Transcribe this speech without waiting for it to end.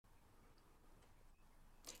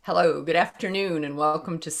Hello, good afternoon, and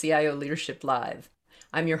welcome to CIO Leadership Live.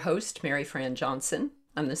 I'm your host, Maryfran Johnson.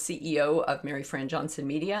 I'm the CEO of Maryfran Johnson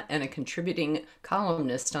Media and a contributing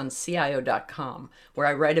columnist on CIO.com, where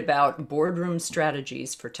I write about boardroom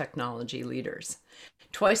strategies for technology leaders.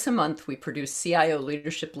 Twice a month, we produce CIO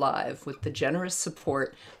Leadership Live with the generous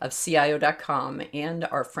support of CIO.com and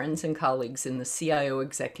our friends and colleagues in the CIO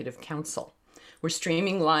Executive Council. We're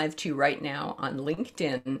streaming live to you right now on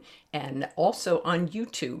LinkedIn and also on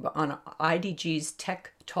YouTube on IDG's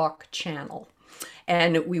Tech Talk channel.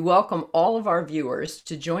 And we welcome all of our viewers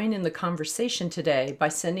to join in the conversation today by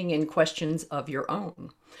sending in questions of your own.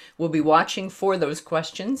 We'll be watching for those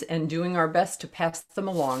questions and doing our best to pass them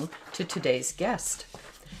along to today's guest.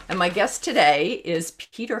 And my guest today is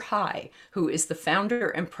Peter High, who is the founder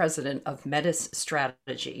and president of Metis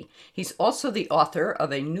Strategy. He's also the author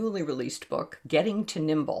of a newly released book, Getting to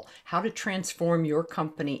Nimble: How to Transform Your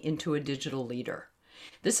Company into a Digital Leader.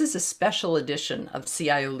 This is a special edition of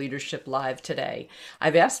CIO Leadership Live today.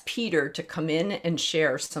 I've asked Peter to come in and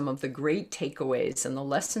share some of the great takeaways and the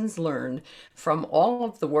lessons learned from all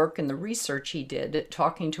of the work and the research he did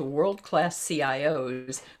talking to world-class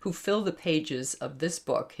CIOs who fill the pages of this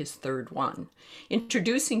book, his third one.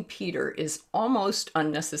 Introducing Peter is almost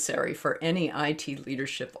unnecessary for any IT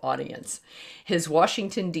leadership audience. His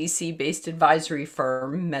Washington, D.C. based advisory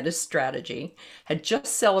firm, Metis Strategy, had just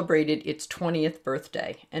celebrated its 20th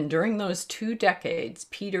birthday. And during those 2 decades,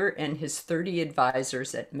 Peter and his 30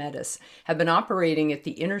 advisors at Metis have been operating at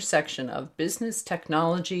the intersection of business,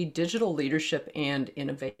 technology, digital leadership, and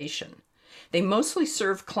innovation. They mostly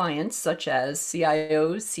serve clients such as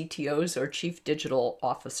CIOs, CTOs, or chief digital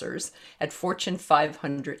officers at Fortune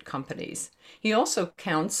 500 companies. He also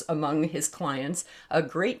counts among his clients a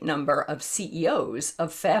great number of CEOs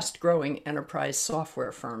of fast-growing enterprise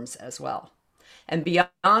software firms as well. And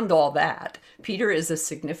beyond all that, Peter is a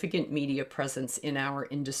significant media presence in our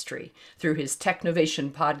industry through his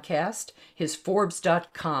Technovation podcast, his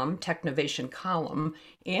Forbes.com Technovation column,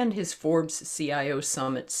 and his Forbes CIO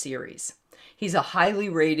Summit series. He's a highly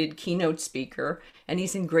rated keynote speaker, and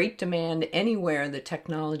he's in great demand anywhere the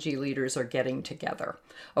technology leaders are getting together.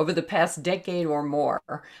 Over the past decade or more,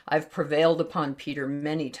 I've prevailed upon Peter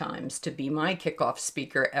many times to be my kickoff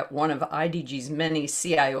speaker at one of IDG's many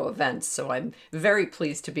CIO events, so I'm very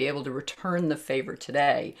pleased to be able to return the favor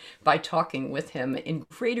today by talking with him in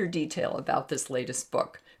greater detail about this latest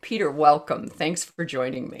book. Peter, welcome. Thanks for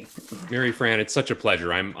joining me. Maryfran, it's such a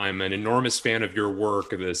pleasure. I'm an enormous fan of your work,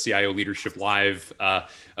 the CIO Leadership Live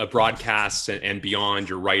broadcasts and beyond,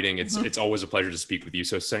 your writing. It's always a pleasure to speak with you.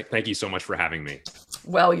 So thank you so much for having me.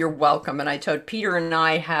 Well, you're welcome. And I told Peter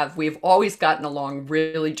and we've always gotten along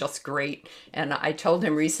really just great. And I told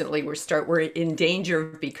him recently we're in danger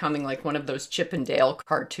of becoming like one of those Chip and Dale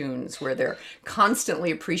cartoons where they're constantly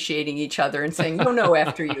appreciating each other and saying, no,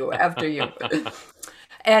 after you, after you.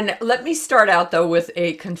 And let me start out, though, with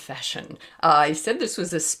a confession. I said this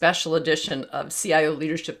was a special edition of CIO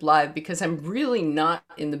Leadership Live because I'm really not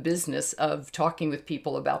in the business of talking with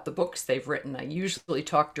people about the books they've written. I usually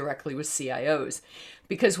talk directly with CIOs.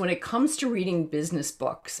 Because when it comes to reading business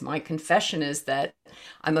books, my confession is that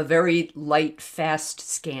I'm a very light, fast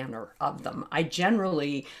scanner of them.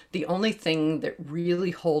 The only thing that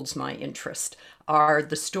really holds my interest are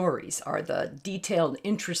the stories, are the detailed,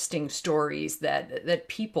 interesting stories that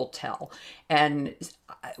people tell. And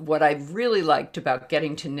what I really liked about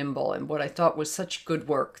Getting to Nimble and what I thought was such good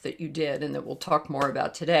work that you did and that we'll talk more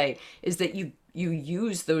about today is that you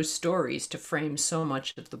use those stories to frame so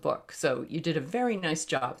much of the book. So you did a very nice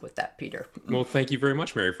job with that, Peter. Well, thank you very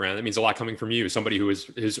much, Maryfran. That means a lot coming from you, somebody who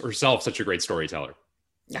is herself such a great storyteller.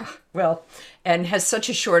 Yeah, well, and has such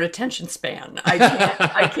a short attention span.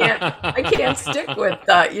 I can't stick with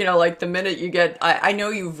like the minute you get. I know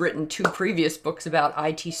you've written 2 previous books about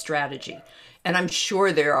IT strategy, and I'm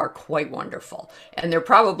sure they are quite wonderful, and they're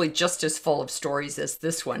probably just as full of stories as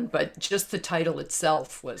this one. But just the title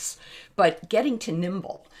itself was. But Getting to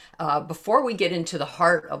Nimble. Before we get into the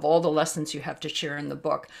heart of all the lessons you have to share in the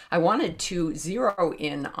book, I wanted to zero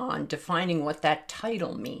in on defining what that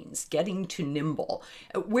title means, Getting to Nimble.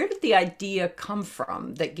 Where did the idea come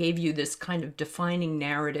from that gave you this kind of defining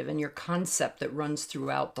narrative and your concept that runs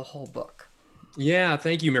throughout the whole book? Yeah,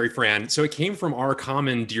 thank you, Maryfran. So it came from our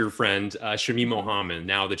common dear friend, Shamim Mohammed,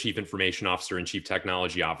 now the Chief Information Officer and Chief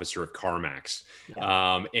Technology Officer of CarMax.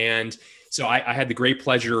 Yeah. And so I had the great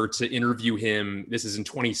pleasure to interview him. This is in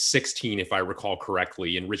 2016, if I recall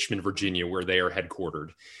correctly, in Richmond, Virginia, where they are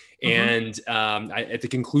headquartered. And at the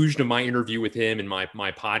conclusion of my interview with him and my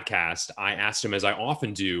podcast, I asked him, as I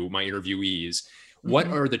often do, my interviewees, what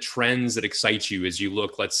are the trends that excite you as you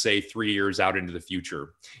look, let's say, 3 years out into the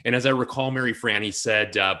future? And as I recall, Maryfran, he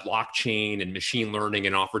said blockchain and machine learning,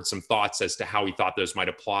 and offered some thoughts as to how he thought those might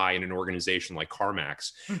apply in an organization like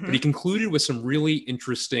CarMax. But he concluded with some really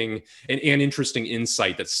interesting and interesting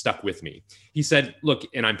insight that stuck with me. He said, look,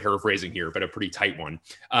 and I'm paraphrasing here, but a pretty tight one.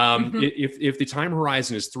 If the time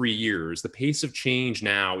horizon is 3 years, the pace of change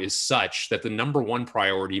now is such that the number one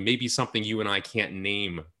priority may be something you and I can't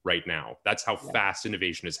name right now. That's how fast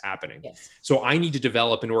innovation is happening. So I need to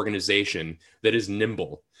develop an organization that is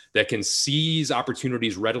nimble, that can seize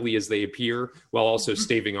opportunities readily as they appear, while also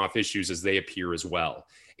staving off issues as they appear as well.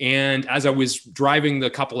 And as I was driving the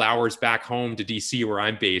couple hours back home to DC, where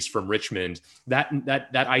I'm based from Richmond, that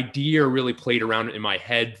idea really played around in my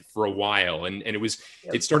head for a while. And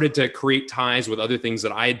it started to create ties with other things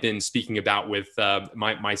that I had been speaking about with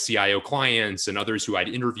my CIO clients and others who I'd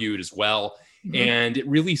interviewed as well. And it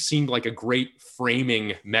really seemed like a great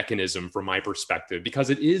framing mechanism from my perspective,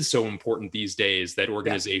 because it is so important these days that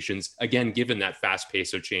organizations, again, given that fast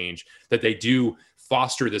pace of change, that they do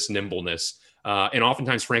foster this nimbleness. And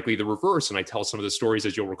oftentimes, frankly, the reverse. And I tell some of the stories,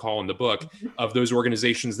 as you'll recall in the book, of those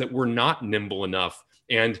organizations that were not nimble enough.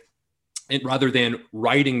 And rather than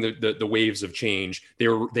riding the waves of change,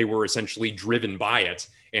 they were essentially driven by it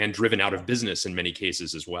and driven out of business in many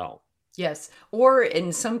cases as well. Yes. Or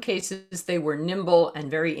in some cases, they were nimble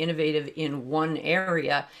and very innovative in one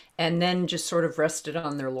area and then just sort of rested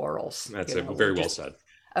on their laurels. That's very well said.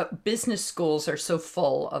 Business schools are so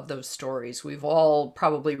full of those stories. We've all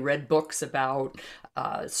probably read books about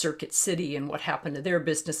Circuit City and what happened to their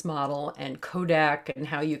business model, and Kodak, and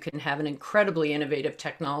how you can have an incredibly innovative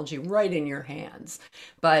technology right in your hands.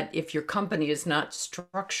 But if your company is not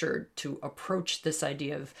structured to approach this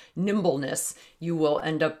idea of nimbleness, you will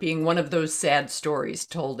end up being one of those sad stories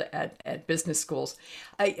told at business schools.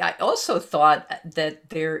 I also thought that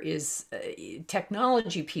there is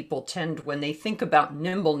technology people tend, when they think about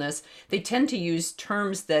nimbleness, they tend to use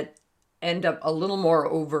terms that end up a little more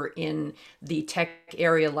over in the tech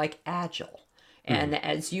area, like agile. And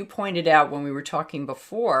as you pointed out when we were talking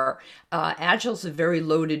before, agile is a very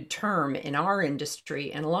loaded term in our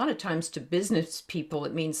industry. And a lot of times to business people,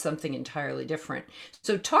 it means something entirely different.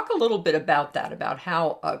 So talk a little bit about that, about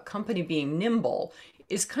how a company being nimble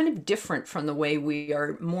is kind of different from the way we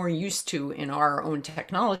are more used to in our own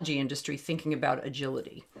technology industry, thinking about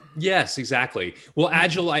agility. Yes, exactly. Well,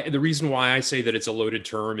 agile, the reason why I say that it's a loaded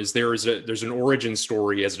term is there's an origin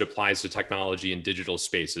story as it applies to technology and digital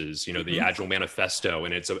spaces, the Agile Manifesto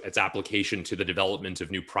and its application to the development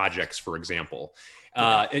of new projects, for example.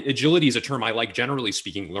 Agility is a term I like, generally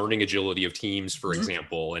speaking, learning agility of teams, for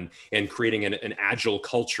example, and creating an agile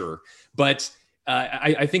culture. But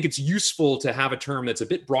I think it's useful to have a term that's a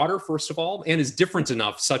bit broader, first of all, and is different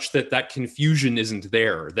enough such that confusion isn't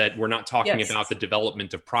there, that we're not talking about the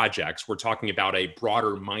development of projects. We're talking about a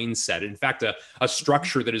broader mindset. In fact, a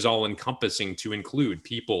structure that is all encompassing to include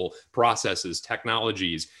people, processes,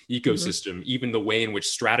 technologies, ecosystem, even the way in which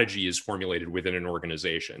strategy is formulated within an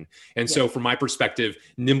organization. And so from my perspective,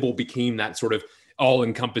 Nimble became that sort of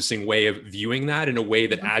all-encompassing way of viewing that, in a way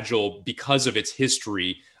that Agile, because of its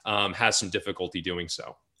history, has some difficulty doing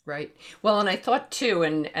so. Right. Well, and I thought too,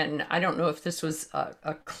 and I don't know if this was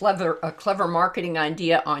a clever marketing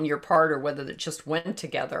idea on your part or whether it just went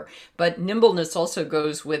together, but nimbleness also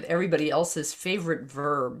goes with everybody else's favorite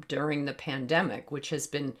verb during the pandemic, which has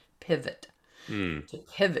been pivot. To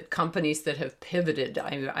pivot, companies that have pivoted.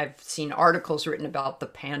 I've seen articles written about the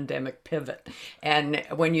pandemic pivot. And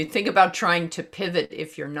when you think about trying to pivot,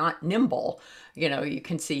 if you're not nimble, you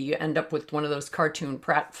can see you end up with one of those cartoon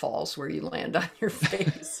pratfalls where you land on your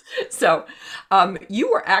face. So you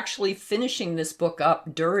were actually finishing this book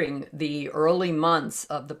up during the early months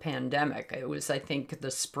of the pandemic. It was, I think,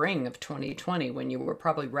 the spring of 2020 when you were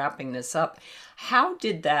probably wrapping this up. How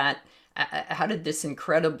did this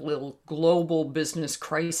incredible global business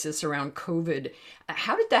crisis around COVID,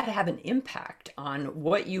 how did that have an impact on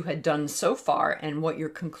what you had done so far and what your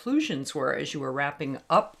conclusions were as you were wrapping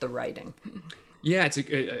up the writing? Yeah,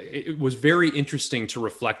 it was very interesting to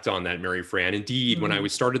reflect on that, Maryfran. Indeed, when I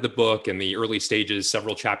started the book in the early stages,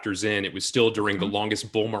 several chapters in, it was still during the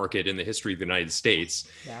longest bull market in the history of the United States.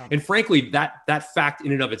 Yeah. And frankly, that fact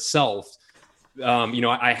in and of itself,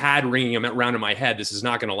 I had ringing around in my head, this is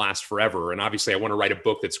not going to last forever. And obviously I want to write a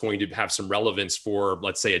book that's going to have some relevance for,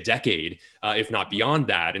 let's say, a decade, if not beyond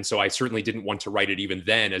that. And so I certainly didn't want to write it even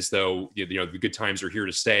then as though, the good times are here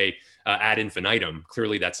to stay ad infinitum.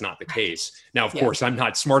 Clearly that's not the case. Now, of course, I'm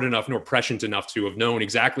not smart enough nor prescient enough to have known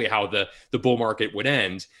exactly how the bull market would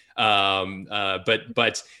end.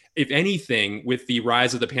 But if anything, with the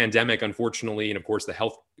rise of the pandemic, unfortunately, and of course the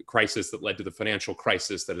health crisis that led to the financial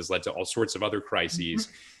crisis that has led to all sorts of other crises,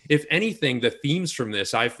 if anything, the themes from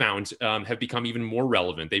this I've found have become even more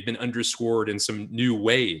relevant. They've been underscored in some new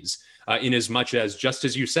ways. In as much as, just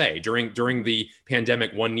as you say, during the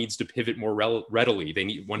pandemic, one needs to pivot more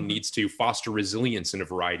readily. One needs to foster resilience in a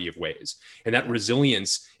variety of ways, and that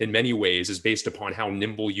resilience, in many ways, is based upon how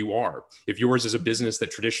nimble you are. If yours is a business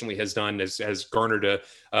that traditionally has garnered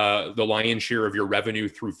the lion's share of your revenue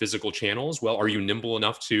through physical channels, well, are you nimble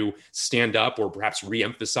enough to stand up or perhaps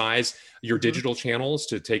re-emphasize your digital channels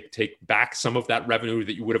to take back some of that revenue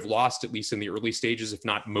that you would have lost, at least in the early stages, if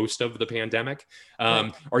not most of the pandemic?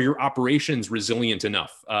 Are your operations resilient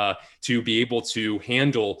enough to be able to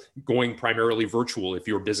handle going primarily virtual if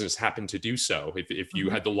your business happened to do so, if you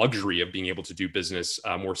had the luxury of being able to do business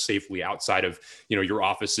more safely outside of your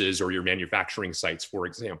offices or your manufacturing sites, for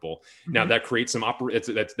example? Now that creates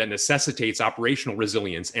that necessitates operational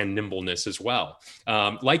resilience and nimbleness as well.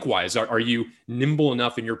 Likewise, are you nimble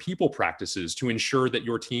enough in your people practices to ensure that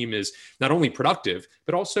your team is not only productive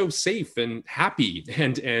but also safe and happy,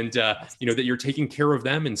 and that you're taking care of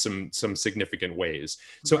them in some significant ways?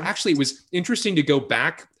 So actually, it was interesting to go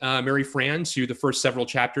back, Maryfran, to the first several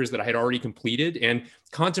chapters that I had already completed and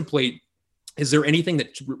contemplate, is there anything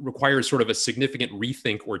that requires sort of a significant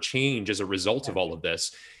rethink or change as a result of all of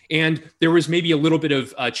this? And there was maybe a little bit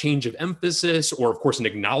of a change of emphasis, or of course, an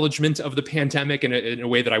acknowledgement of the pandemic in a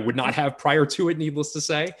way that I would not have prior to it, needless to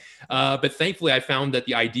say. But thankfully, I found that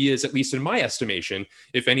the ideas, at least in my estimation,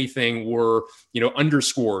 if anything, were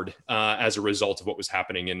underscored as a result of what was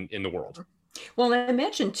happening in the world. Well, I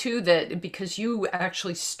imagine too that because you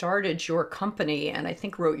actually started your company and I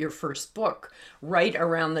think wrote your first book right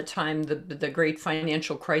around the time the great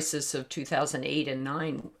financial crisis of 2008 and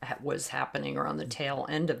 9 was happening, or on the tail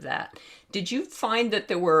end of that. Did you find that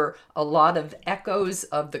there were a lot of echoes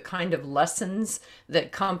of the kind of lessons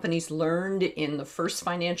that companies learned in the first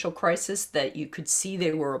financial crisis that you could see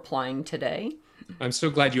they were applying today? I'm so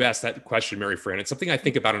glad you asked that question, Maryfran. It's something I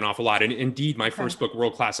think about an awful lot. And indeed, my first book,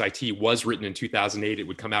 World Class IT, was written in 2008. It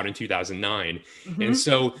would come out in 2009. And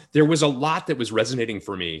so there was a lot that was resonating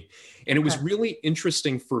for me. And it was really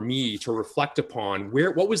interesting for me to reflect upon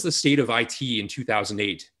what was the state of IT in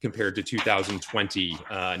 2008 compared to 2020,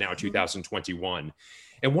 now 2021.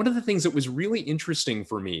 And one of the things that was really interesting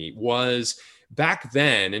for me was back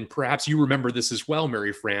then, and perhaps you remember this as well,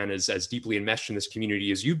 Maryfran, as deeply enmeshed in this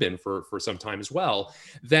community as you've been for some time as well,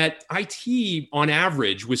 that IT on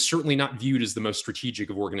average was certainly not viewed as the most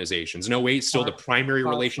strategic of organizations. In 08, still the primary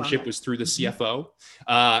relationship was through the CFO.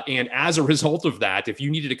 And as a result of that, if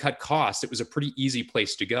you needed to cut costs, it was a pretty easy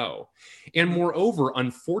place to go. And moreover,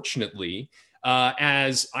 unfortunately,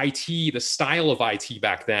 as IT, the style of IT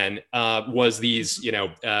back then was these,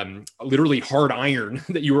 literally hard iron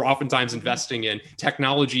that you were oftentimes investing in,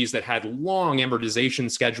 technologies that had long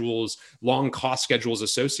amortization schedules, long cost schedules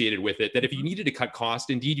associated with it, that if you needed to cut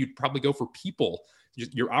cost, indeed, you'd probably go for people,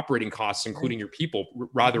 your operating costs, including your people,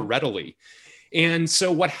 rather readily. And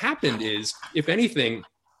so what happened is, if anything,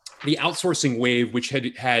 the outsourcing wave, which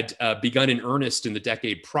had begun in earnest in the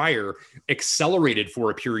decade prior, accelerated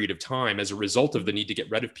for a period of time as a result of the need to get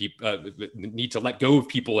rid of people, the need to let go of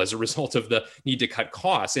people as a result of the need to cut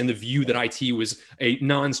costs, and the view that IT was a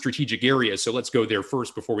non-strategic area. So let's go there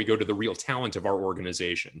first before we go to the real talent of our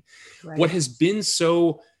organization. Right. What has been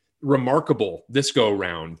so remarkable this go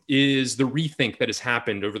around is the rethink that has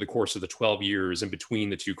happened over the course of the 12 years in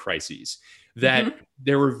between the two crises. That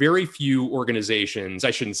there were very few organizations,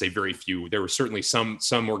 I shouldn't say very few, there were certainly some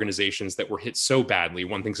organizations that were hit so badly.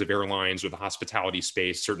 One thinks of airlines or the hospitality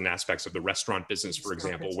space, certain aspects of the restaurant business, for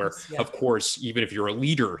example, where, of course, even if you're a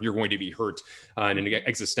leader, you're going to be hurt in an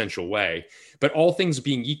existential way. But all things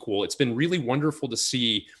being equal, it's been really wonderful to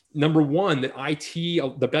see, number one, that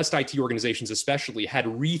IT, the best IT organizations especially, had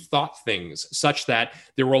rethought things such that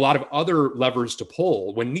there were a lot of other levers to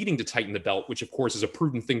pull when needing to tighten the belt, which of course is a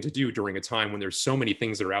prudent thing to do during a time when there's so many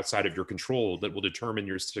things that are outside of your control that will determine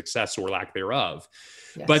your success or lack thereof.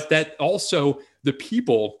 Yes. But that also the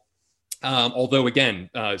people, although again,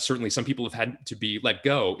 certainly some people have had to be let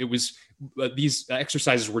go, it was these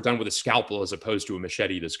exercises were done with a scalpel as opposed to a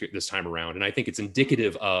machete this time around. And I think it's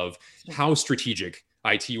indicative of how strategic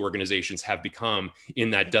IT organizations have become in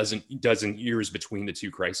that dozen years between the two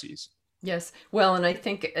crises. Yes. Well, and I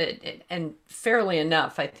think, and fairly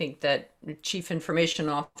enough, I think that chief information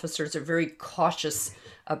officers are very cautious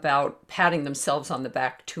about patting themselves on the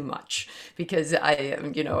back too much, because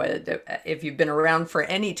if you've been around for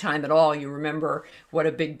any time at all, you remember what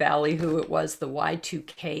a big ballyhoo it was, the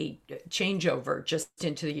Y2K changeover just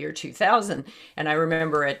into the year 2000. And I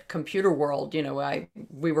remember at Computer World,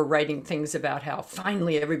 we were writing things about how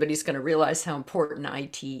finally everybody's going to realize how important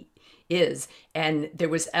IT is, and there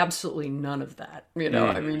was absolutely none of that. I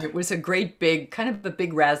mean, it was a great big kind of a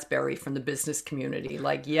big raspberry from the business community,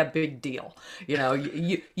 like, yeah, big deal.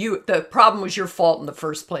 You the problem was your fault in the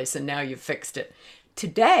first place, and now you fixed it.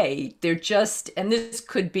 Today, they're just, and this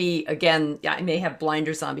could be, again, I may have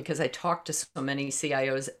blinders on because I talk to so many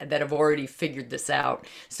CIOs that have already figured this out.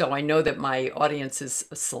 So I know that my audience is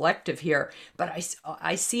selective here, but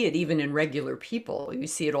I see it even in regular people. You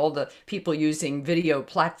see it, all the people using video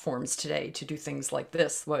platforms today to do things like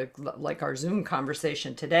this, like our Zoom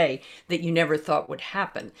conversation today, that you never thought would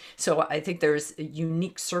happen. So I think there's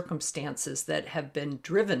unique circumstances that have been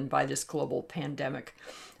driven by this global pandemic.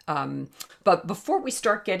 But before we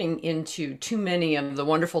start getting into too many of the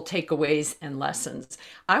wonderful takeaways and lessons,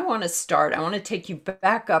 I want to take you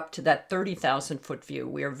back up to that 30,000 foot view.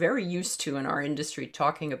 We are very used to in our industry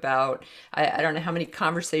talking about, I don't know how many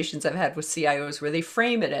conversations I've had with CIOs where they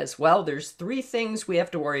frame it as, well, there's three things we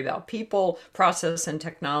have to worry about: people, process, and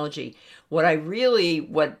technology. What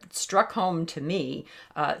struck home to me,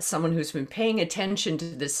 someone who's been paying attention to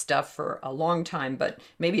this stuff for a long time, but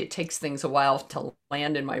maybe it takes things a while to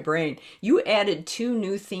land in my brain. You added two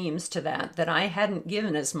new themes to that I hadn't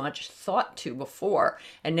given as much thought to before.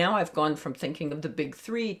 And now I've gone from thinking of the big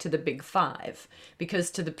three to the big five,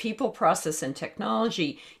 because to the people, process, and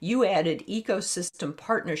technology, you added ecosystem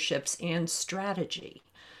partnerships and strategy.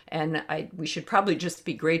 And we should probably just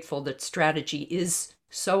be grateful that strategy is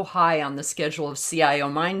so high on the schedule of CIO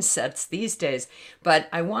mindsets these days. But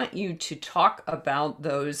I want you to talk about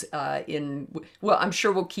those I'm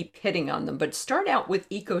sure we'll keep hitting on them, but start out with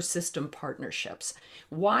ecosystem partnerships.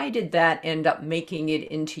 Why did that end up making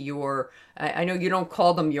it into your, I know you don't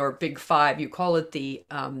call them your big five, you call it the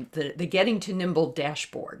Getting to Nimble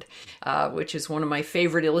dashboard, which is one of my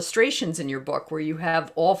favorite illustrations in your book, where you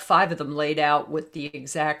have all five of them laid out with the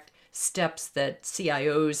exact steps that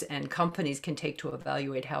CIOs and companies can take to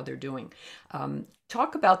evaluate how they're doing.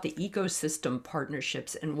 Talk about the ecosystem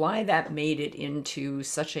partnerships and why that made it into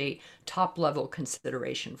such a top-level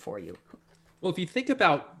consideration for you. Well, if you think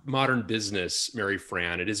about modern business,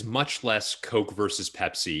 Maryfran, it is much less Coke versus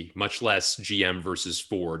Pepsi, much less GM versus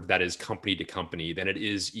Ford, that is company to company, than it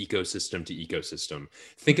is ecosystem to ecosystem.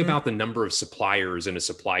 Think about the number of suppliers in a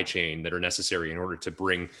supply chain that are necessary in order to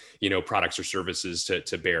bring, products or services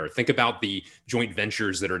to bear. Think about the joint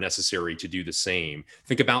ventures that are necessary to do the same.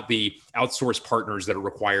 Think about the outsourced partners that are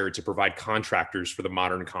required to provide contractors for the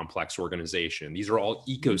modern complex organization. These are all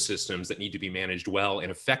ecosystems that need to be managed well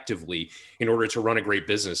and effectively in order to run a great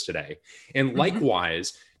business today. And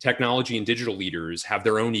likewise, technology and digital leaders have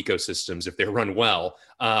their own ecosystems, if they run well,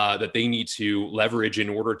 that they need to leverage in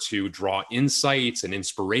order to draw insights and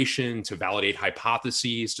inspiration, to validate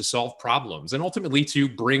hypotheses, to solve problems, and ultimately to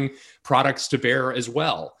bring products to bear as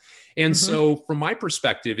well. And so from my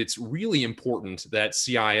perspective, it's really important that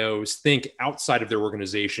CIOs think outside of their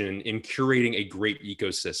organization in curating a great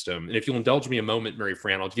ecosystem. And if you'll indulge me a moment,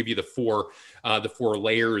 Maryfran, I'll give you the four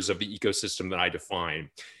layers of the ecosystem that I define.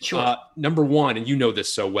 Sure. Number one, and you know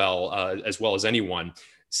this so well as anyone,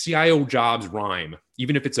 CIO jobs rhyme.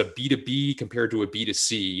 Even if it's a B2B compared to a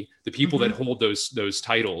B2C, the people that hold those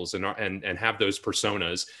titles and have those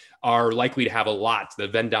personas are likely to have a lot. The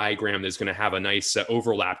Venn diagram is going to have a nice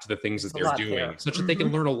overlap to the things that they're doing, such that they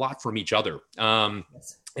can learn a lot from each other.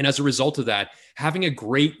 Yes. And as a result of that, having a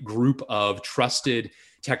great group of trusted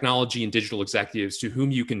technology and digital executives to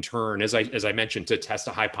whom you can turn, as I mentioned, to test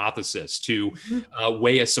a hypothesis, to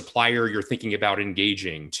weigh a supplier you're thinking about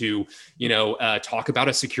engaging, to talk about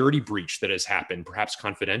a security breach that has happened, perhaps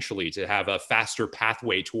confidentially, to have a faster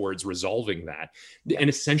pathway towards resolving that. An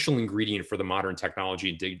essential ingredient for the modern technology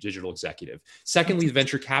and digital executive. Secondly, the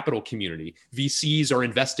venture capital community. VCs are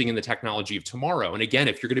investing in the technology of tomorrow. And again,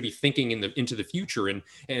 if you're going to be thinking into the future and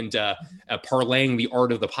parlaying the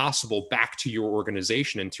art of the possible back to your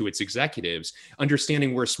organization and to its executives,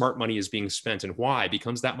 understanding where smart money is being spent and why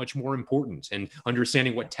becomes that much more important. And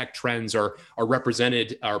understanding what tech trends are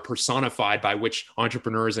represented, are personified by which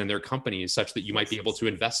entrepreneurs and their companies, such that you might be able to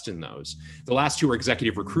invest in those. The last two are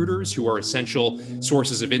executive recruiters, who are essential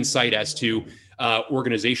sources of insight as to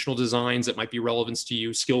organizational designs that might be relevant to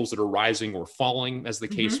you, skills that are rising or falling, as the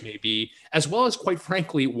case may be, as well as, quite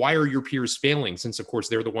frankly, why are your peers failing? Since, of course,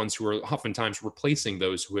 they're the ones who are oftentimes replacing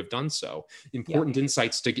those who have done so. Important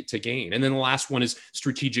insights to gain. And then the last one is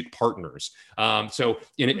strategic partners.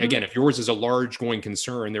 Again, if yours is a large going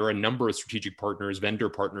concern, there are a number of strategic partners, vendor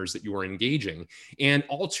partners that you are engaging. And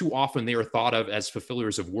all too often, they are thought of as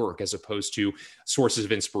fulfillers of work as opposed to sources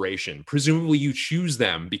of inspiration. Presumably, you choose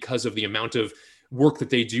them because of the amount of work that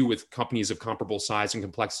they do with companies of comparable size and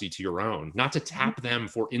complexity to your own, not to tap them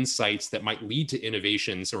for insights that might lead to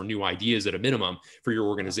innovations or new ideas at a minimum for your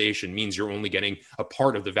organization means you're only getting a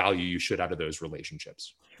part of the value you should out of those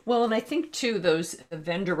relationships. Well, and I think too, those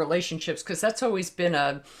vendor relationships, because that's always been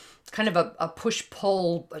a kind of a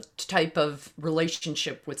push-pull type of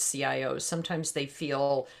relationship with CIOs. Sometimes they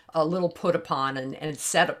feel a little put upon and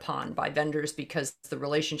set upon by vendors because the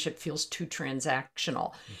relationship feels too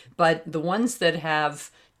transactional. But the ones that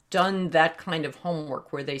have done that kind of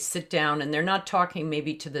homework where they sit down and they're not talking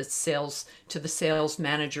maybe to the sales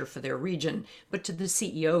manager for their region, but to the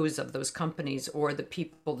CEOs of those companies or the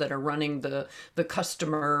people that are running the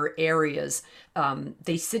customer areas.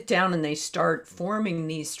 They sit down and they start forming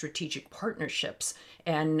these strategic partnerships.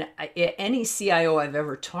 And any CIO I've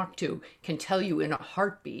ever talked to can tell you in a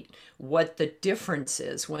heartbeat what the difference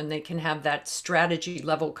is when they can have that strategy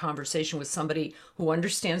level conversation with somebody who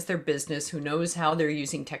understands their business, who knows how they're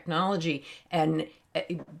using technology, and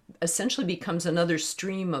it essentially becomes another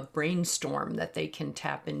stream of brainstorm that they can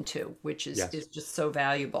tap into, which is just so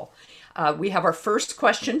valuable. We have our first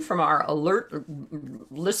question from our alert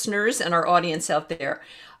listeners and our audience out there.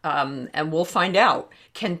 And we'll find out.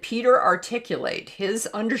 Can Peter articulate his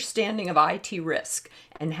understanding of IT risk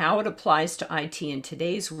and how it applies to IT in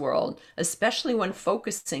today's world, especially when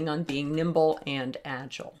focusing on being nimble and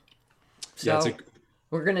agile? So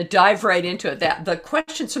we're going to dive right into it. The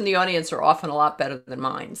questions from the audience are often a lot better than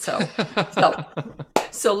mine. So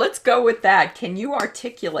let's go with that. Can you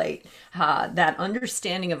articulate that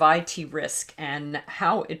understanding of IT risk and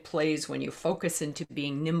how it plays when you focus into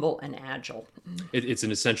being nimble and agile? It's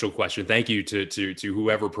an essential question. Thank you to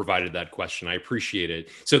whoever provided that question. I appreciate it.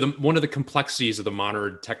 So one of the complexities of the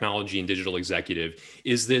modern technology and digital executive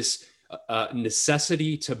is this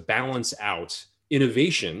necessity to balance out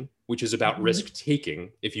innovation, which is about risk taking.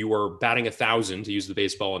 If you are batting 1,000, to use the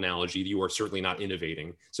baseball analogy, you are certainly not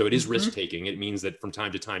innovating. So it is risk taking. It means that from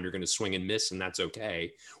time to time you're going to swing and miss, and that's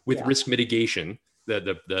okay. With risk mitigation,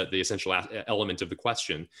 the essential element of the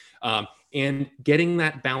question, and getting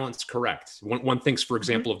that balance correct. One thinks, for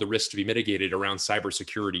example, of the risks to be mitigated around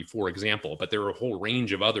cybersecurity, for example, but there are a whole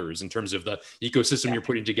range of others in terms of the ecosystem you're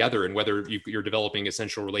putting together and whether you're developing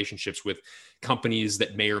essential relationships with companies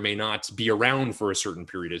that may or may not be around for a certain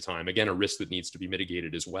period of time. Again, a risk that needs to be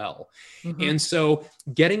mitigated as well. And so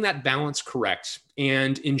getting that balance correct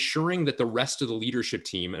and ensuring that the rest of the leadership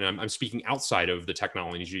team, and I'm speaking outside of the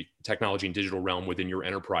technology and digital realm within your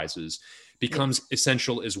enterprises, becomes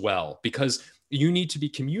essential as well, because you need to be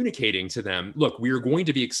communicating to them, look, we are going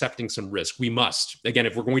to be accepting some risk. We must. Again,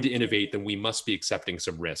 if we're going to innovate, then we must be accepting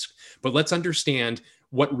some risk. But let's understand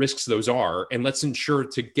what risks those are, and let's ensure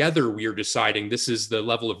together we are deciding this is the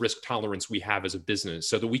level of risk tolerance we have as a business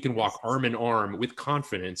so that we can walk arm in arm with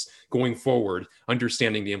confidence going forward,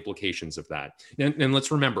 understanding the implications of that. And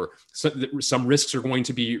let's remember, some risks are going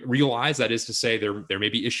to be realized. That is to say, there may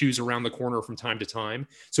be issues around the corner from time to time.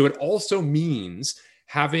 So it also means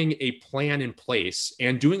having a plan in place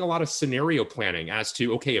and doing a lot of scenario planning as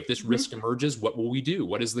to, okay, if this risk emerges, what will we do?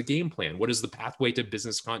 What is the game plan? What is the pathway to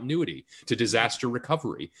business continuity, to disaster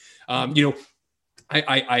recovery? I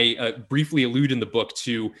briefly allude in the book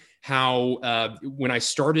to how when I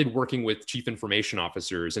started working with chief information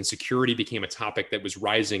officers and security became a topic that was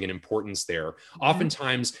rising in importance there,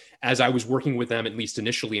 oftentimes as I was working with them, at least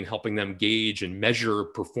initially, and helping them gauge and measure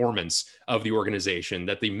performance of the organization,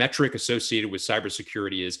 that the metric associated with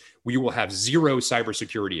cybersecurity is we will have 0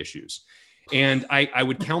 cybersecurity issues. And I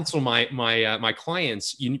would counsel my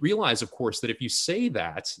clients, you realize, of course, that if you say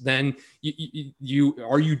that, then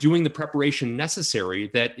are you doing the preparation necessary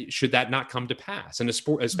that should that not come to pass? And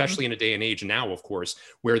especially in a day and age now, of course,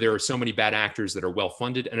 where there are so many bad actors that are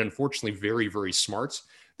well-funded and unfortunately very, very smart.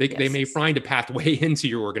 They may find a pathway into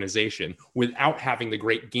your organization without having the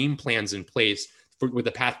great game plans in place with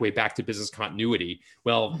a pathway back to business continuity.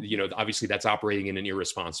 Well, obviously that's operating in an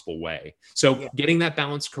irresponsible way. So getting that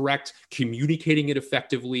balance correct, communicating it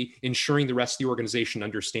effectively, ensuring the rest of the organization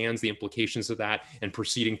understands the implications of that, and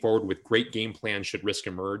proceeding forward with great game plans should risk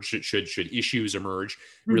emerge, should issues emerge,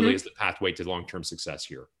 really is the pathway to long-term success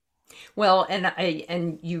here. Well,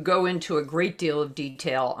 and you go into a great deal of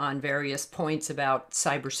detail on various points about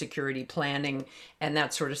cybersecurity planning and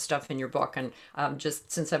that sort of stuff in your book. And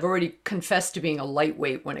just since I've already confessed to being a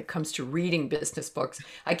lightweight when it comes to reading business books,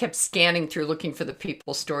 I kept scanning through looking for the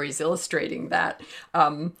people stories illustrating that.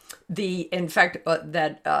 In fact,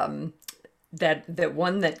 that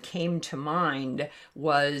one that came to mind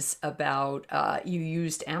was about you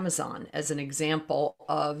used Amazon as an example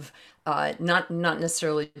of not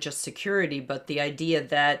necessarily just security, but the idea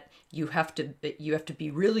that you have to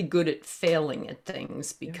be really good at failing at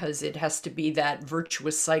things because it has to be that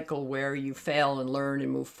virtuous cycle where you fail and learn and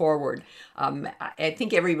move forward. I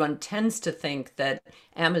think everyone tends to think that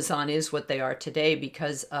Amazon is what they are today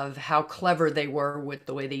because of how clever they were with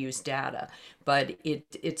the way they use data, but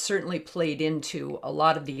it certainly played into a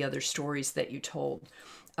lot of the other stories that you told.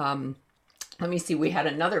 Let me see, we had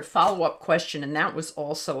another follow-up question, and that was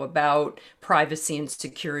also about privacy and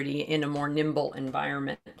security in a more nimble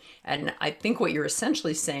environment. And I think what you're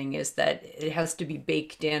essentially saying is that it has to be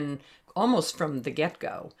baked in almost from the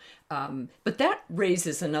get-go. But that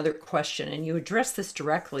raises another question, and you address this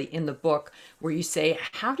directly in the book where you say,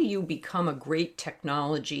 how do you become a great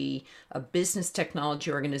technology, a business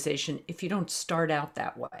technology organization if you don't start out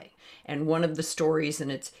that way? And one of the stories,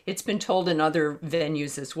 and it's been told in other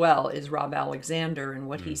venues as well, is Rob Alexander and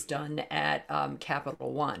what he's done at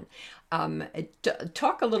Capital One.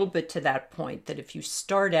 Talk a little bit to that point, that if you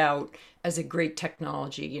start out as a great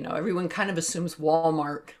technology, everyone kind of assumes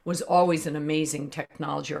Walmart was always an amazing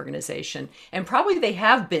technology organization, and probably they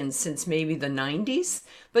have been since maybe the 90s,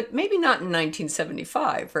 but maybe not in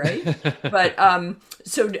 1975, right? But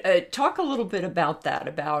talk a little bit about that,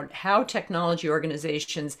 about how technology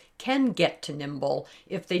organizations can get to Nimble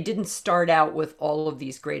if they didn't start out with all of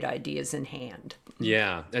these great ideas in hand.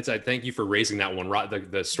 Yeah, I thank you for raising that one.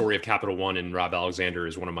 The story of Capital One and Rob Alexander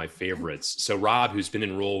is one of my favorites. So Rob, who's been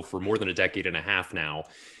in role for more than a decade and a half now,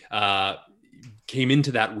 came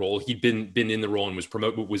into that role. He'd been in the role and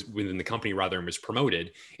was within the company rather, and was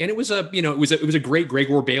promoted. And it was a great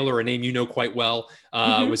Gregor Baylor, a name you know quite well,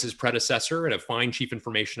 was his predecessor, and a fine chief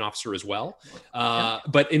information officer as well.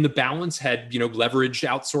 But in the balance had leveraged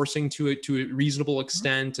outsourcing to a reasonable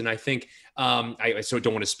extent. And I think I so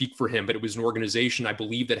don't want to speak for him, but it was an organization, I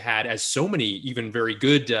believe, that had, as so many even very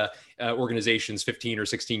good organizations 15 or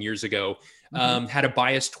 16 years ago, had a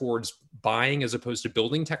bias towards buying as opposed to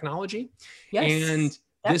building technology. Yes. And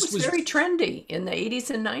that this was very trendy in the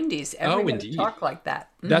 80s and 90s. Everybody indeed. talked like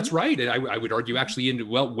that. That's right. And I would argue actually into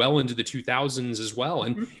well into the 2000s as well.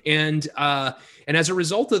 And as a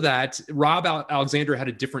result of that, Rob Alexander had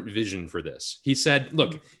a different vision for this. He said,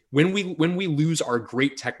 look, when we lose our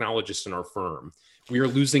great technologists in our firm, we are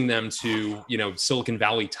losing them to, Silicon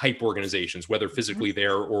Valley type organizations, whether physically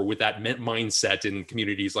there or with that mindset in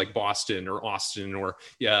communities like Boston or Austin or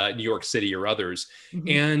New York City or others.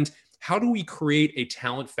 And how do we create a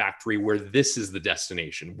talent factory where this is the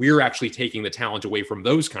destination? We're actually taking the talent away from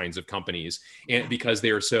those kinds of companies, and because they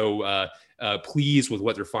are so pleased with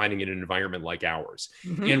what they're finding in an environment like ours.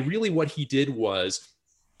 And really what he did was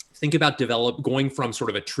think about going from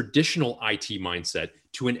sort of a traditional IT mindset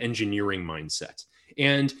to an engineering mindset.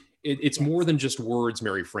 And it's more than just words,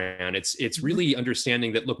 Maryfran. It's really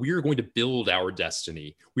understanding that, look, we are going to build our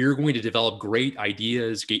destiny. We are going to develop great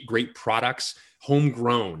ideas, great products,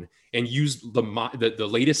 homegrown, and use the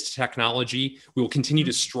latest technology. We will continue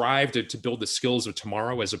to strive to build the skills of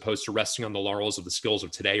tomorrow as opposed to resting on the laurels of the skills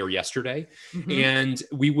of today or yesterday. And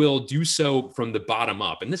we will do so from the bottom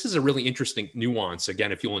up. And this is a really interesting nuance,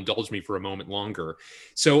 again, if you'll indulge me for a moment longer.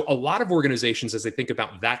 So a lot of organizations, as they think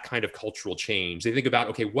about that kind of cultural change, they think about,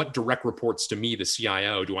 okay, what direct reports to me, the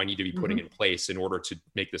CIO, do I need to be putting in place in order to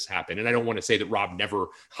make this happen? And I don't want to say that Rob never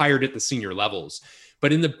hired at the senior levels,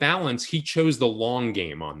 but in the balance, he chose the long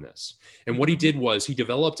game on this. And what he did was he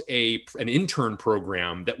developed an intern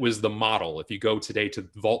program that was the model. If you go today to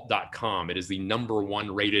vault.com, it is the #1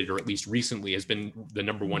 rated, or at least recently has been the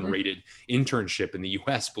 #1 rated internship in the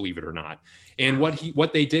US, believe it or not. And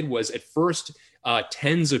what they did was, at first,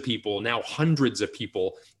 tens of people, now hundreds of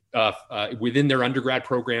people, within their undergrad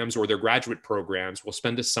programs or their graduate programs will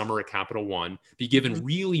spend a summer at Capital One, be given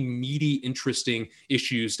really meaty, interesting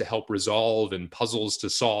issues to help resolve and puzzles to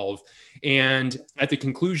solve. And at the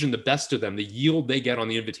conclusion, the best of them, the yield they get on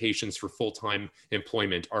the invitations for full-time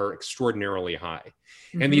employment are extraordinarily high.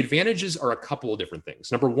 And the advantages are a couple of different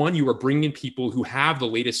things. Number one, you are bringing in people who have the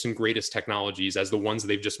latest and greatest technologies as the ones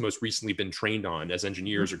they've just most recently been trained on as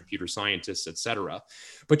engineers or computer scientists, et cetera.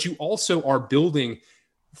 But you also are building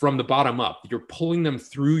from the bottom up. You're pulling them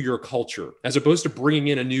through your culture, as opposed to bringing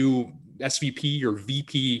in a new SVP or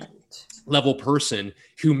VP level person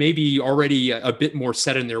who may be already a bit more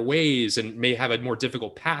set in their ways and may have a more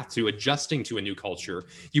difficult path to adjusting to a new culture.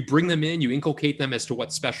 You bring them in, you inculcate them as to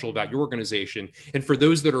what's special about your organization. And for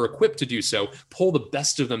those that are equipped to do so, pull the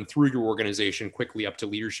best of them through your organization quickly up to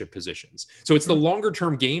leadership positions. So it's the longer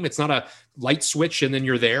term game. It's not a light switch and then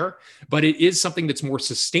you're there, but it is something that's more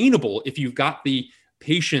sustainable if you've got the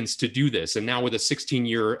patience to do this. And now with a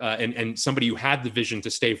 16-year and somebody who had the vision to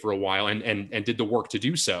stay for a while and did the work to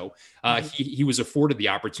do so, he was afforded the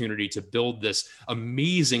opportunity to build this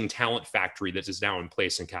amazing talent factory that is now in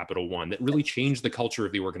place in Capital One that really changed the culture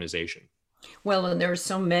of the organization. Well, and there are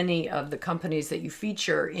so many of the companies that you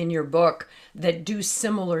feature in your book that do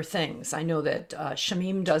similar things. I know that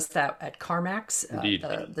Shamim does that at CarMax,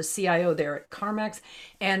 the CIO there at CarMax,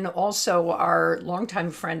 and also our longtime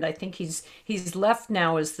friend, I think he's left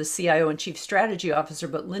now as the CIO and Chief Strategy Officer,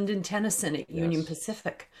 but Lyndon Tennyson at Union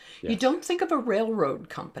Pacific. Yes. You don't think of a railroad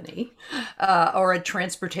company or a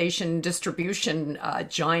transportation distribution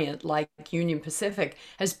giant like Union Pacific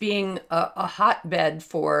as being a hotbed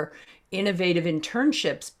for innovative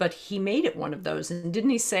internships, but he made it one of those. And didn't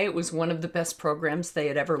he say it was one of the best programs they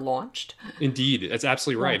had ever launched? Indeed, that's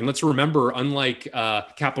absolutely right. And let's remember, unlike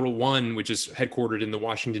Capital One, which is headquartered in the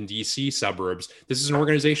Washington, D.C. suburbs, this is an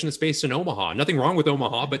organization that's based in Omaha. Nothing wrong with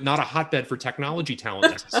Omaha, but not a hotbed for technology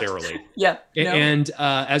talent necessarily. And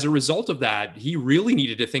as a result of that, he really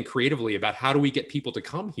needed to think creatively about how do we get people to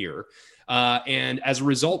come here. And as a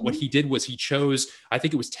result, what he did was he chose, I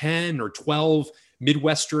think it was 10 or 12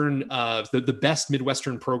 Midwestern, the best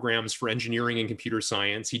Midwestern programs for engineering and computer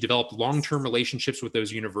science. He developed long-term relationships with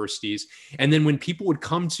those universities. And then when people would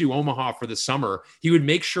come to Omaha for the summer, he would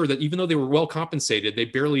make sure that even though they were well compensated, they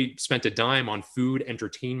barely spent a dime on food,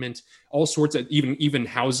 entertainment, all sorts of, even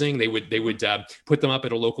housing. They would put them up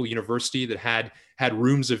at a local university that had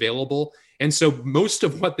rooms available. And so most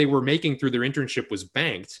of what they were making through their internship was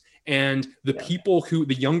banked. And the people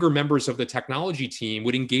the younger members of the technology team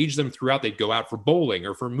would engage them throughout. They'd go out for bowling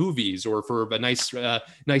or for movies or for a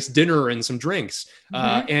nice dinner and some drinks.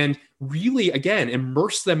 And really, again,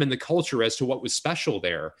 immerse them in the culture as to what was special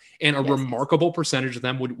there. And a remarkable percentage of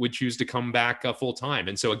them would choose to come back full time.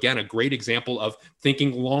 And so again, a great example of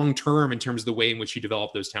thinking long-term in terms of the way in which you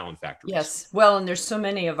develop those talent factories. Yes. Well, and there's so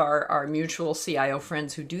many of our mutual CIO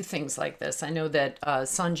friends who do things like this. I know that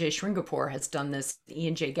Sanjay Sringapore has done this,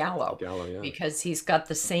 Ian J. Gallo, because he's got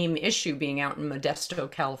the same issue being out in Modesto,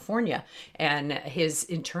 California. And his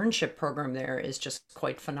internship program there is just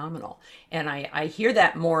quite phenomenal. And I hear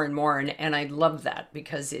that more and more. And I love that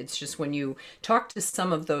because it's just when you talk to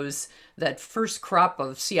some of that first crop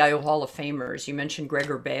of CIO Hall of Famers, you mentioned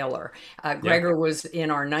Gregor Baylor. Gregor was in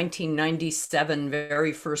our 1997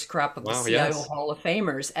 very first crop of the CIO Hall of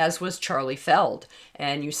Famers, as was Charlie Feld.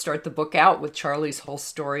 And you start the book out with Charlie's whole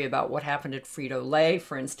story about what happened at Frito-Lay,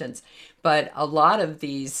 for instance. But a lot of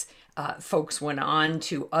these folks went on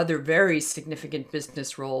to other very significant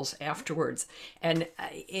business roles afterwards. And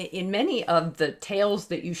in many of the tales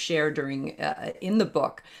that you share in the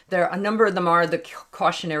book, a number of them are the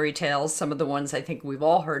cautionary tales, some of the ones I think we've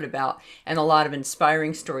all heard about, and a lot of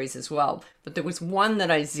inspiring stories as well. But there was one that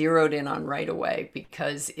I zeroed in on right away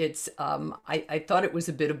because I thought it was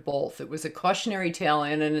a bit of both. It was a cautionary tale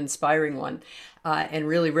and an inspiring one, and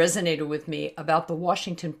really resonated with me about the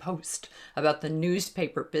Washington Post, about the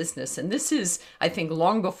newspaper business. And this is, I think,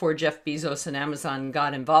 long before Jeff Bezos and Amazon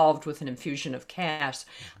got involved with an infusion of cash.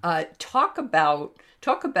 Talk about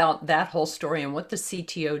that whole story and what the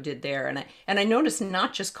CTO did there. And I noticed,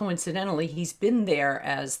 not just coincidentally, he's been there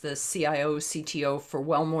as the CIO, CTO for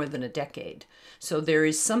well more than a decade. So there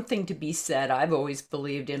is something to be said, I've always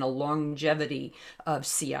believed, in a longevity of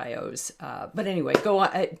CIOs. But anyway, go on.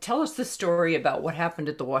 Tell us the story about what happened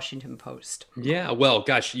at the Washington Post. Yeah, well,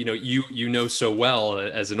 gosh, you know so well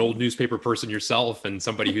as an old newspaper person yourself and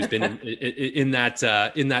somebody who's been in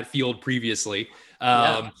that field previously.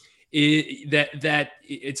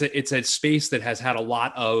 It's a space that has had a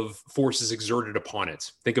lot of forces exerted upon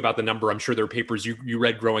it. Think about the number. I'm sure there are papers you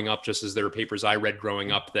read growing up, just as there are papers I read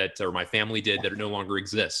growing up or my family did, that no longer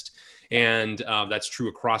exist. And that's true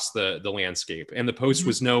across the landscape. And the Post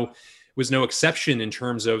was no exception in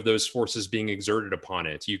terms of those forces being exerted upon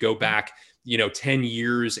it. You go back 10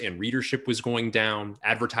 years, and readership was going down.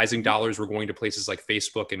 Advertising dollars were going to places like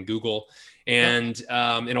Facebook and Google. And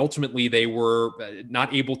ultimately they were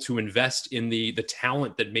not able to invest in the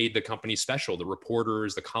talent that made the company special, the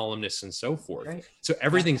reporters, the columnists, and so forth. Right. So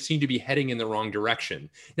everything seemed to be heading in the wrong direction.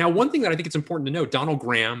 Now, one thing that I think it's important to note, Donald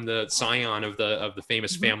Graham, the scion of the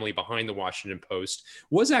famous family behind the Washington Post,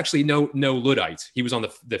 was actually no Luddite. He was on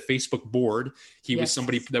the Facebook board. He was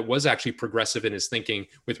somebody that was actually progressive in his thinking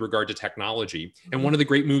with regard to technology. And one of the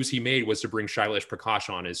great moves he made was to bring Shailesh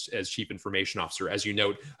Prakash on as chief information officer, as you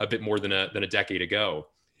note, a bit more than a decade ago.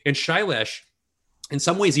 And Shailesh, in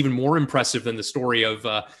some ways, even more impressive than the story of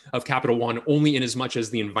Capital One, only in as much as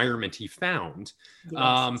the environment he found,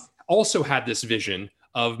 also had this vision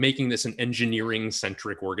of making this an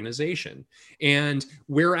engineering-centric organization. And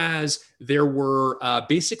whereas there were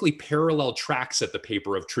basically parallel tracks at the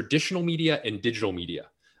paper of traditional media and digital media,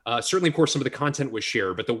 certainly, of course, some of the content was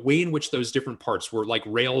shared, but the way in which those different parts were like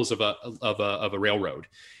rails of a railroad,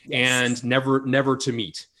 and never to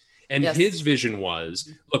meet. And his vision was,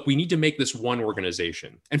 look, we need to make this one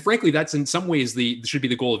organization. And frankly, that's in some ways should be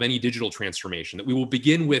the goal of any digital transformation, that we will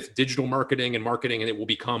begin with digital marketing, and it will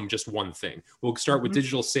become just one thing. We'll start with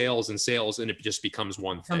digital sales, and it just becomes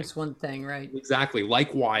one thing. Becomes one thing, right? Exactly.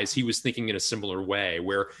 Likewise, he was thinking in a similar way,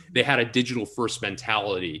 where they had a digital first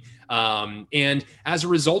mentality. And as a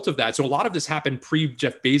result of that, so a lot of this happened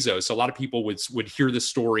pre-Jeff Bezos. A lot of people would hear this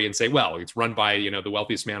story and say, well, it's run by, the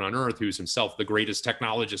wealthiest man on earth, who's himself the greatest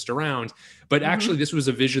technologist around. But actually, this was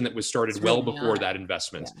a vision that was started well before that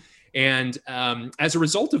investment. And as a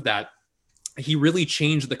result of that, he really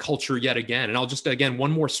changed the culture yet again. And I'll just, again,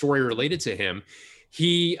 one more story related to him.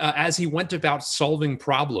 He, as he went about solving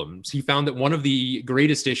problems, he found that one of the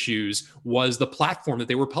greatest issues was the platform that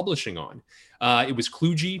they were publishing on. It was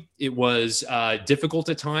kludgy. It was difficult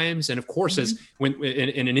at times, and of course, as when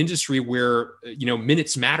in an industry where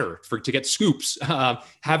minutes matter to get scoops,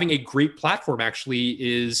 having a great platform actually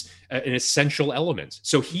is an essential element.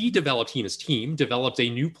 So he and his team developed a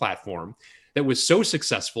new platform that was so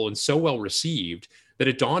successful and so well received that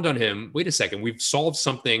it dawned on him, wait a second, we've solved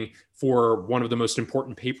something for one of the most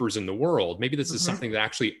important papers in the world. Maybe this is something that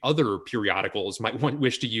actually other periodicals might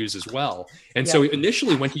wish to use as well. And so it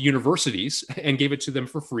initially went to universities and gave it to them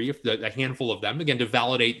for free, a handful of them, again, to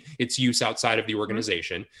validate its use outside of the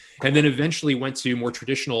organization. And then eventually went to more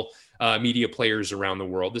traditional media players around the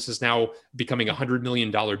world. This is now becoming a $100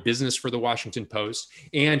 million business for the Washington Post.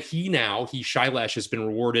 And Shailesh has been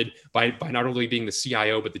rewarded by not only being the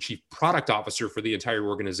CIO, but the chief product officer for the entire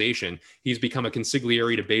organization. He's become a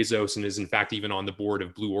consigliere to Bezos and is in fact even on the board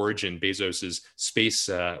of Blue Origin, Bezos's space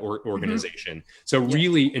organization. So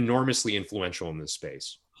really enormously influential in this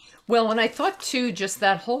space. Well, and I thought too, just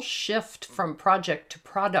that whole shift from project to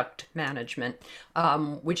product management,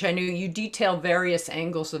 which I knew you detail various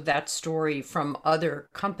angles of that story from other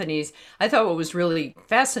companies. I thought what was really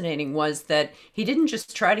fascinating was that he didn't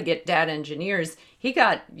just try to get data engineers. He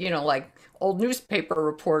got, like old newspaper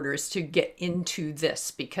reporters to get into this,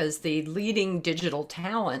 because the leading digital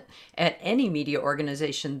talent at any media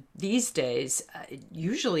organization these days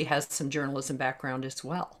usually has some journalism background as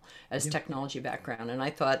well as technology background. And I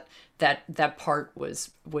thought that part was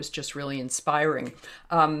just really inspiring.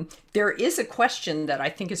 There is a question that I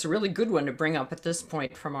think is a really good one to bring up at this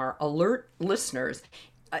point from our alert listeners.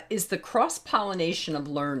 Is the cross-pollination of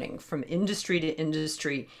learning from industry to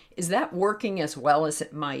industry, is that working as well as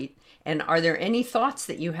it might? And are there any thoughts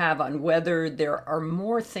that you have on whether there are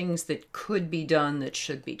more things that could be done that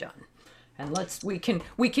should be done? And we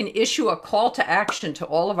can issue a call to action to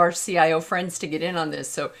all of our CIO friends to get in on this.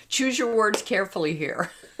 So choose your words carefully here.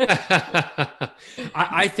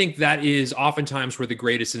 I think that is oftentimes where the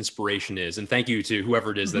greatest inspiration is. And thank you to whoever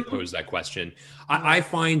it is that posed that question. I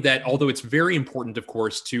find that although it's very important, of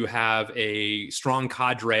course, to have a strong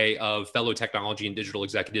cadre of fellow technology and digital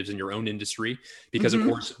executives in your own industry, because of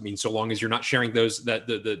course, so long as you're not sharing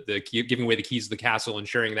giving away the keys to the castle and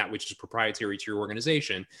sharing that which is proprietary to your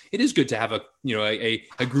organization, it is good to have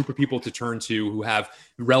a group of people to turn to who have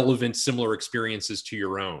relevant, similar experiences to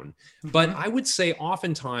your own. But I would say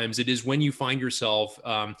oftentimes it is when you find yourself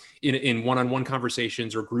in one-on-one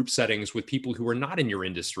conversations or group settings with people who are not in your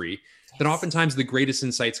industry, that oftentimes the greatest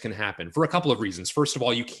insights can happen for a couple of reasons. First of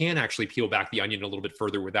all, you can actually peel back the onion a little bit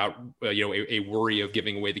further without a worry of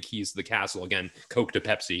giving away the keys to the castle. Again, Coke to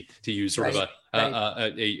Pepsi, to use sort of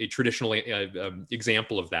a traditional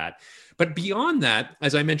example of that. But beyond that,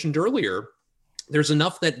 as I mentioned earlier, there's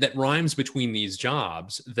enough that rhymes between these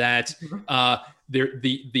jobs that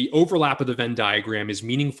the overlap of the Venn diagram is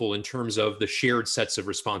meaningful in terms of the shared sets of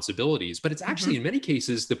responsibilities, but it's actually in many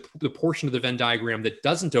cases the portion of the Venn diagram that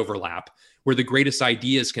doesn't overlap where the greatest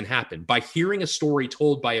ideas can happen. By hearing a story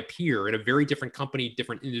told by a peer in a very different company,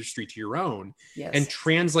 different industry to your own, and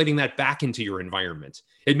translating that back into your environment.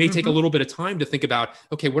 It may take a little bit of time to think about,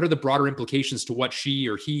 okay, what are the broader implications to what she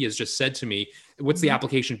or he has just said to me? What's the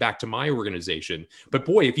application back to my organization? But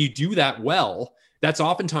boy, if you do that well, that's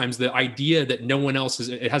oftentimes the idea that no one else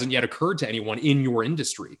it hasn't yet occurred to anyone in your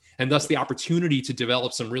industry. And thus the opportunity to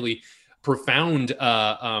develop some really profound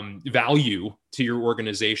value to your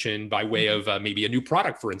organization by way of maybe a new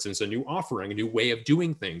product, for instance, a new offering, a new way of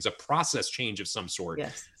doing things, a process change of some sort.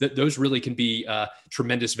 That those really can be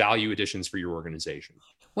tremendous value additions for your organization.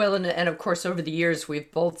 Well, and of course, over the years, we've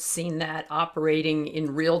both seen that operating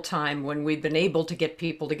in real time when we've been able to get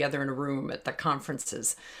people together in a room at the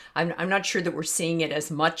conferences. I'm not sure that we're seeing it as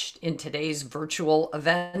much in today's virtual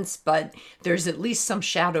events, but there's at least some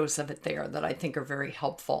shadows of it there that I think are very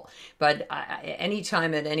helpful. But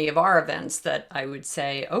anytime at any of our events that I would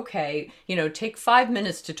say, okay, take 5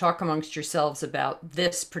 minutes to talk amongst yourselves about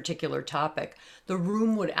this particular topic, the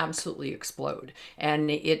room would absolutely explode.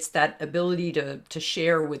 And it's that ability to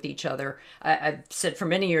share with each other. I've said for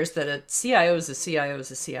many years that a CIO is a CIO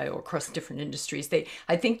is a CIO across different industries.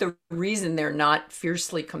 I think the reason they're not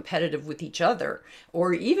fiercely competitive with each other,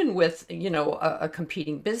 or even with a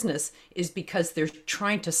competing business, is because they're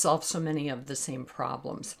trying to solve so many of the same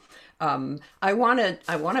problems. I want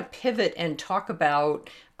to pivot and talk about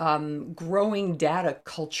growing data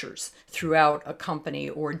cultures throughout a company,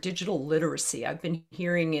 or digital literacy. I've been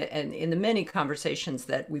hearing it in the many conversations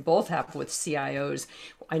that we both have with CIOs.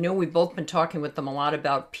 I know we've both been talking with them a lot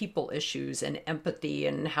about people issues and empathy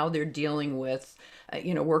and how they're dealing with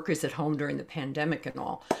workers at home during the pandemic and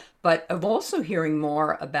all. But I'm also hearing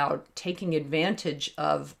more about taking advantage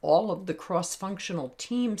of all of the cross-functional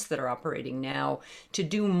teams that are operating now to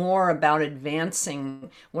do more about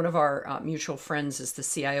advancing. One of our mutual friends is the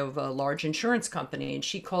CIO of a large insurance company, and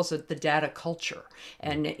she calls it the data culture,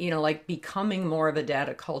 and like becoming more of a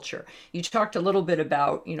data culture. You talked a little bit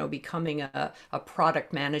about becoming a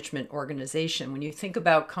product management organization. When you think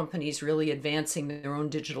about companies really advancing their own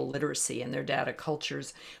digital literacy and their data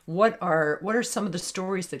cultures, what are some of the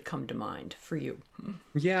stories that come to mind for you?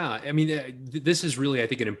 Yeah, I mean, this is really, I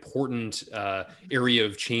think, an important area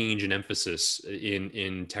of change and emphasis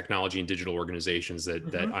in technology and digital organizations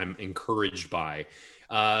that I'm encouraged by.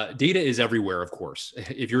 Data is everywhere, of course.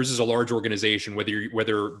 If yours is a large organization, whether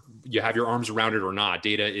you have your arms around it or not,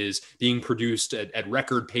 data is being produced at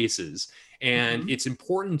record paces. And it's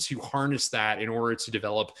important to harness that in order to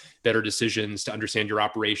develop better decisions, to understand your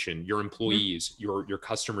operation, your employees, your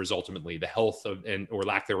customers, ultimately the health of or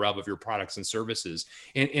lack thereof of your products and services,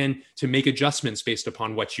 and to make adjustments based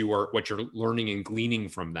upon what you're learning and gleaning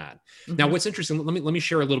from that. Now, what's interesting, let me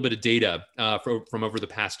share a little bit of data from over the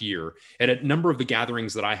past year. At a number of the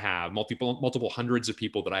gatherings that I have, multiple hundreds of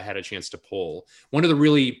people that I had a chance to poll, one of the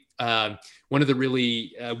really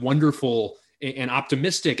wonderful and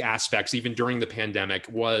optimistic aspects, even during the pandemic,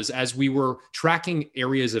 was as we were tracking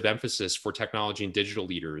areas of emphasis for technology and digital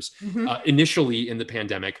leaders. Initially in the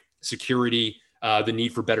pandemic, security, the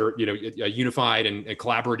need for better, unified and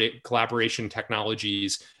collaboration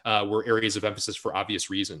technologies were areas of emphasis for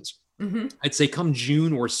obvious reasons. I'd say come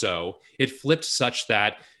June or so, it flipped such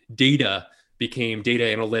that data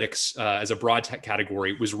analytics as a broad tech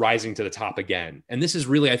category was rising to the top again. And this is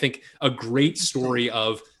really, I think, a great story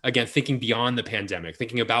of, again, thinking beyond the pandemic,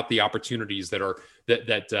 thinking about the opportunities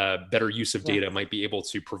that better use of data might be able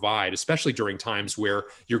to provide, especially during times where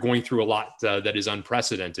you're going through a lot that is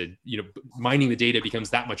unprecedented. Mining the data becomes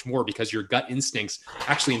that much more because your gut instincts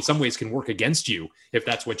actually in some ways can work against you if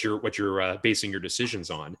that's what you're basing your decisions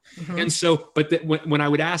on. And so, when I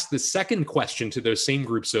would ask the second question to those same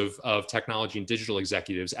groups of technology and digital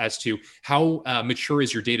executives as to how mature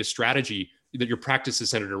is your data strategy, that your practice is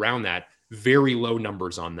centered around that, very low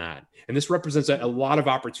numbers on that. And this represents a lot of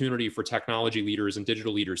opportunity for technology leaders and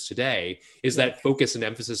digital leaders today, is that focus and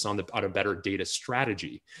emphasis on a better data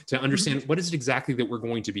strategy to understand what is it exactly that we're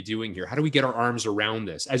going to be doing here? How do we get our arms around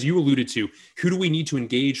this? As you alluded to, who do we need to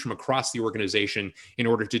engage from across the organization in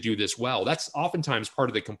order to do this well? That's oftentimes part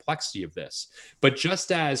of the complexity of this. But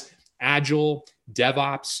just as Agile,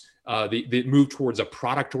 DevOps, the move towards a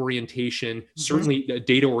product orientation, certainly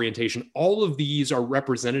data orientation, all of these are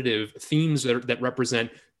representative themes that represent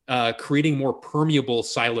creating more permeable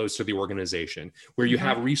silos to the organization, where you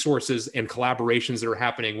have resources and collaborations that are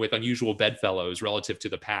happening with unusual bedfellows relative to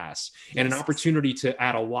the past, and an opportunity to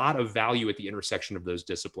add a lot of value at the intersection of those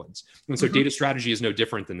disciplines. And so data strategy is no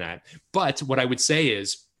different than that. But what I would say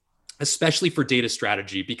is, especially for data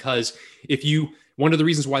strategy, because one of the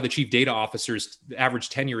reasons why the chief data officer's average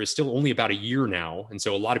tenure is still only about a year now, and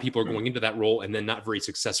so a lot of people are going into that role and then not very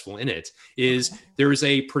successful in it, is there is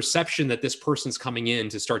a perception that this person's coming in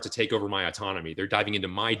to start to take over my autonomy. They're diving into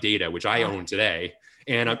my data, which I own today,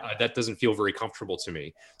 and that doesn't feel very comfortable to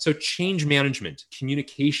me. So change management,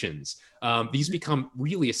 communications, these become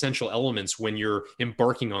really essential elements when you're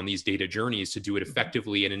embarking on these data journeys to do it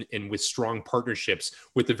effectively and with strong partnerships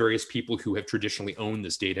with the various people who have traditionally owned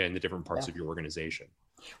this data in the different parts of your organization.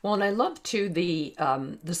 Well, and I love too the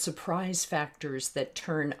surprise factors that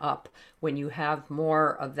turn up when you have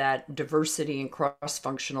more of that diversity and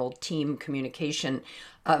cross-functional team communication.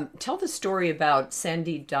 Tell the story about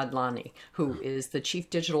Sandeep Dadlani, who is the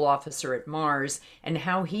Chief Digital Officer at Mars, and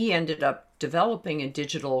how he ended up developing a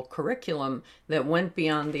digital curriculum that went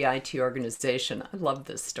beyond the IT organization. I love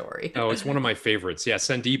this story. Oh, it's one of my favorites. Yeah,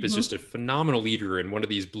 Sandeep is just a phenomenal leader and one of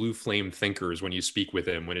these blue flame thinkers when you speak with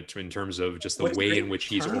him, in terms of just the way in which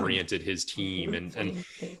he's oriented his team. And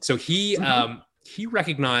so he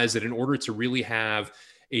recognized that in order to really have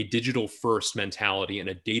a digital first mentality and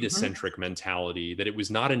a data centric mentality, that it was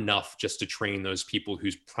not enough just to train those people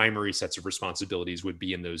whose primary sets of responsibilities would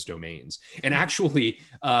be in those domains. And actually,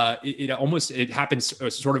 it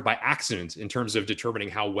happens sort of by accident in terms of determining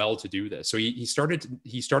how well to do this. So he started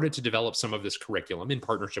to develop some of this curriculum in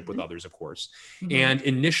partnership with others, of course, and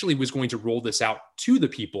initially was going to roll this out to the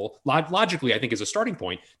people, logically, I think as a starting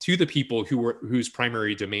point, to the people whose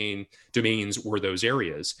primary domains were those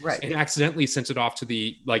areas, and accidentally sent it off to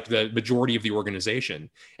the majority of the organization.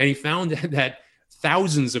 And he found that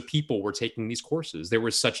thousands of people were taking these courses. There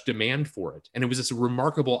was such demand for it. And it was this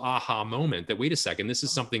remarkable aha moment that, wait a second, this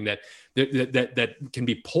is something that can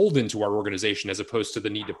be pulled into our organization as opposed to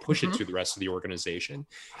the need to push it to the rest of the organization.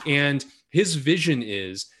 And his vision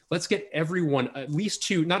is, let's get everyone, at least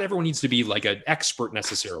not everyone needs to be like an expert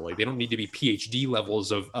necessarily. They don't need to be PhD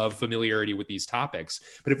levels of familiarity with these topics.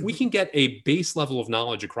 But if we can get a base level of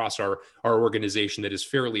knowledge across our organization that is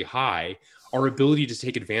fairly high, our ability to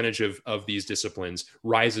take advantage of these disciplines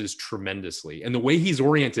rises tremendously. And the way he's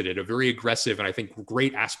oriented it, a very aggressive and I think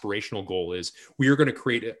great aspirational goal, is we are going to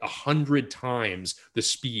create 100 times the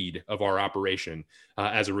speed of our operation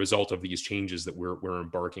as a result of these changes that we're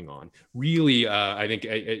embarking on. Really, I think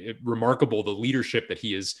remarkable the leadership that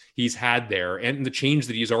he's had there and the change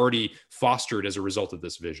that he's already fostered as a result of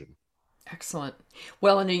this vision. Excellent.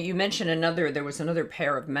 Well, and you mentioned there was another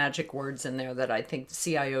pair of magic words in there that I think the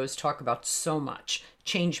CIOs talk about so much: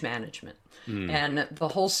 change management. And the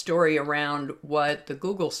whole story around what the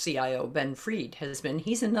Google CIO, Ben Fried, has been.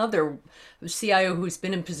 He's another CIO who's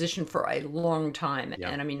been in position for a long time. Yeah.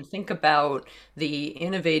 And I mean, think about the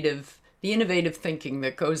innovative thinking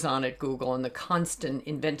that goes on at Google and the constant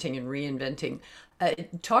inventing and reinventing.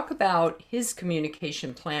 Talk about his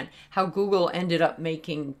communication plan, how Google ended up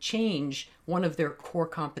making change one of their core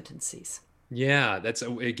competencies. Yeah, that's,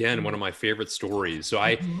 again, one of my favorite stories. So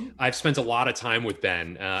I've spent a lot of time with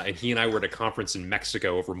Ben, and he and I were at a conference in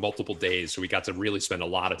Mexico over multiple days. So we got to really spend a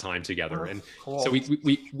lot of time together. And so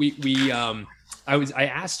I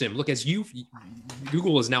asked him, look,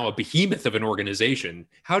 Google is now a behemoth of an organization.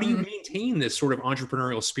 How do you maintain this sort of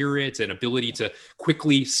entrepreneurial spirit and ability to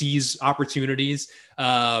quickly seize opportunities?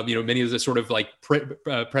 Many of the sort of like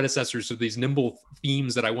predecessors of these Nimble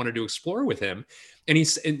themes that I wanted to explore with him. And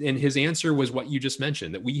his answer was what you just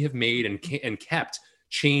mentioned, that we have made and kept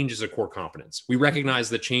change as a core competence. We recognize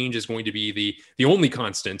that change is going to be the only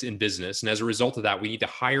constant in business. And as a result of that, we need to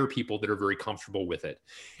hire people that are very comfortable with it.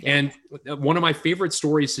 Yeah. And one of my favorite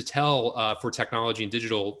stories to tell for technology and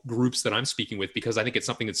digital groups that I'm speaking with, because I think it's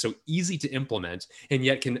something that's so easy to implement and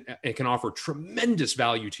yet can offer tremendous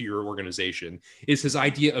value to your organization, is his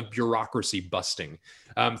idea of bureaucracy busting.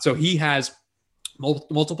 So he has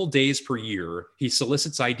multiple days per year, he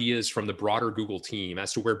solicits ideas from the broader Google team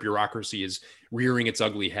as to where bureaucracy is rearing its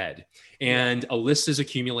ugly head. And a list is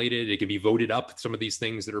accumulated. It can be voted up, some of these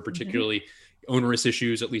things that are particularly onerous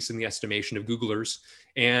issues, at least in the estimation of Googlers.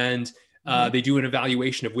 And they do an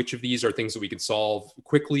evaluation of which of these are things that we can solve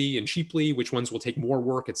quickly and cheaply, which ones will take more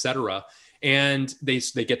work, et cetera. And they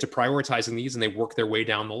get to prioritizing these and they work their way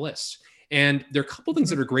down the list. And there are a couple things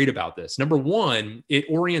that are great about this. Number one, it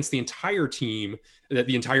orients the entire team,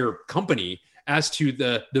 the entire company, as to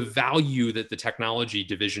the value that the technology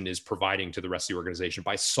division is providing to the rest of the organization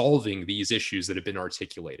by solving these issues that have been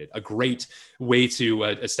articulated. A great way to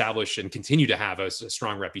establish and continue to have a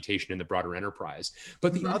strong reputation in the broader enterprise.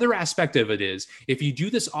 But the other aspect of it is, if you do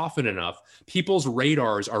this often enough, people's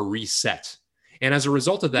radars are reset. And as a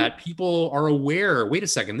result of that, people are aware, wait a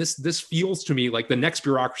second, this feels to me like the next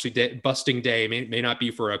bureaucracy busting day may not be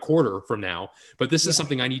for a quarter from now, but this is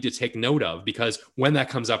something I need to take note of, because when that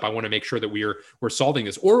comes up, I want to make sure that we're solving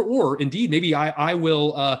this. Or indeed, maybe I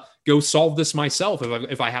will go solve this myself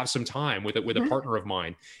if I have some time with a partner of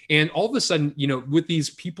mine. And all of a sudden, with these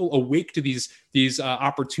people awake to these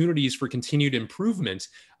opportunities for continued improvement,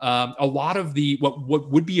 a lot of what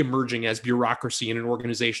would be emerging as bureaucracy in an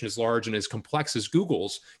organization as large and as complex as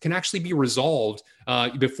Google's can actually be resolved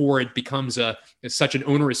before it becomes such an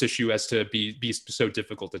onerous issue as to be so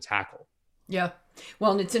difficult to tackle. Yeah.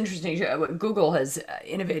 Well, and it's interesting. Google has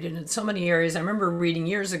innovated in so many areas. I remember reading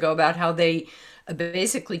years ago about how they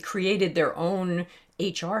basically created their own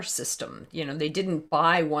HR system. They didn't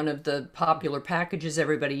buy one of the popular packages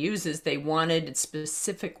everybody uses. They wanted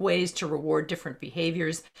specific ways to reward different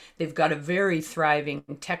behaviors. They've got a very thriving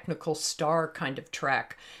technical star kind of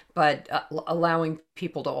track, but allowing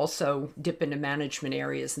people to also dip into management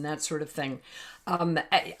areas and that sort of thing.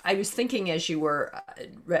 I was thinking as we were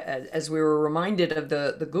reminded of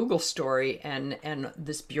the Google story and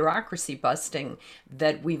this bureaucracy busting,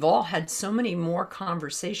 that we've all had so many more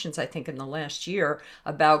conversations, I think, in the last year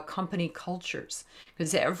about company cultures.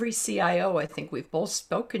 Because every CIO I think we've both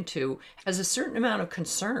spoken to has a certain amount of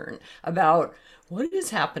concern about what is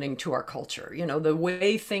happening to our culture. The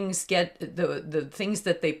way things get, the things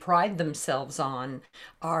that they pride themselves on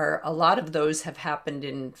a lot of those have happened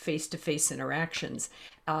in face-to-face interactions.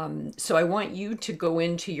 So I want you to go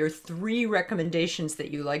into your 3 recommendations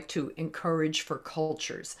that you like to encourage for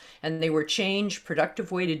cultures. And they were change,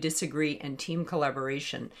 productive way to disagree, and team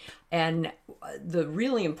collaboration. And the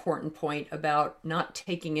really important point about not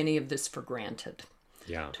taking any of this for granted.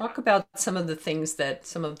 Yeah. Talk about some of the things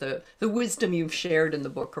some of the wisdom you've shared in the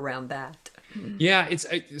book around that. Yeah,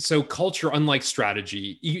 so culture, unlike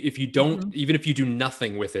strategy, if you don't, even if you do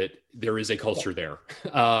nothing with it, there is a culture there.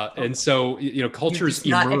 And so, cultures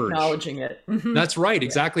not emerge. Acknowledging it. That's right.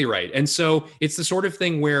 Exactly right. And so it's the sort of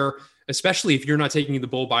thing where, especially if you're not taking the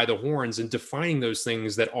bull by the horns and defining those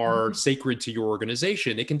things that are sacred to your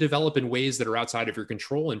organization, it can develop in ways that are outside of your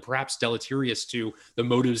control and perhaps deleterious to the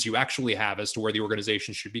motives you actually have as to where the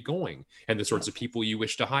organization should be going and the sorts of people you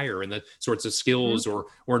wish to hire and the sorts of skills or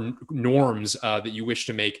norms that you wish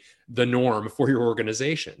to make the norm for your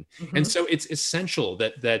organization. And so it's essential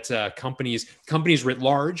that companies writ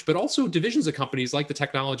large, but also divisions of companies like the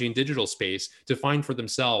technology and digital space, define for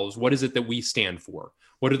themselves, what is it that we stand for?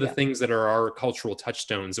 What are the things that are our cultural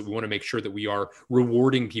touchstones that we want to make sure that we are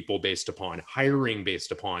rewarding people based upon, hiring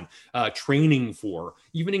based upon, training for,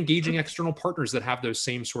 even engaging external partners that have those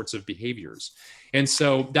same sorts of behaviors? And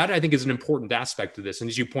so that, I think, is an important aspect of this. And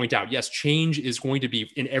as you point out, yes, change is going to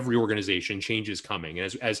be in every organization. Change is coming.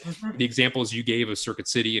 And as the examples you gave of Circuit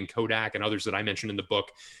City and Kodak and others that I mentioned in the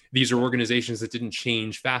book, these are organizations that didn't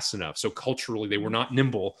change fast enough. So culturally, they were not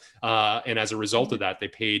nimble. And as a result of that, they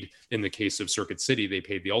paid, in the case of Circuit City, they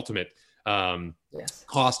paid the ultimate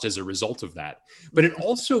cost as a result of that. But it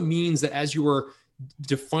also means that as you are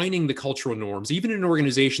defining the cultural norms, even in an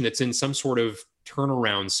organization that's in some sort of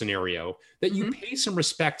turnaround scenario, that you pay some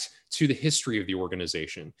respect to the history of the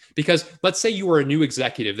organization. Because let's say you are a new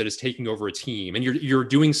executive that is taking over a team and you're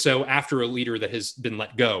doing so after a leader that has been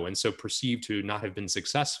let go and so perceived to not have been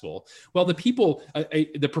successful. Well, the people,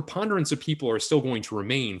 the preponderance of people are still going to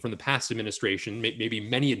remain from the past administration, maybe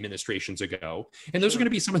many administrations ago. And those are going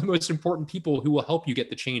to be some of the most important people who will help you get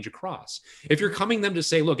the change across. If you're coming them to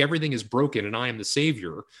say, look, everything is broken and I am the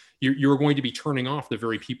savior, you're going to be turning off the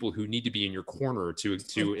very people who need to be in your corner to enact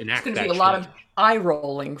that change. It's going to be a lot of eye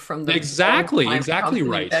rolling from the exactly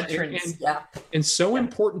right. Veterans. And so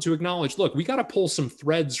important to acknowledge, look, we got to pull some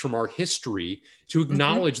threads from our history to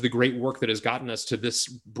acknowledge the great work that has gotten us to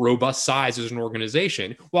this robust size as an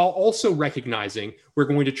organization, while also recognizing we're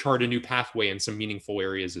going to chart a new pathway in some meaningful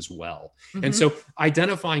areas as well. And so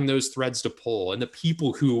identifying those threads to pull and the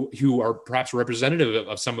people who are perhaps representative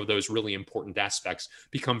of some of those really important aspects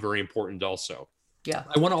become very important also. Yeah.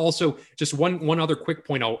 I want to also just one other quick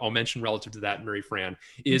point I'll mention relative to that, Maryfran,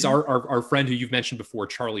 is our friend who you've mentioned before,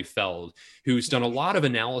 Charlie Feld, who's done a lot of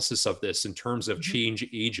analysis of this in terms of change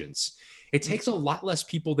agents. It takes a lot less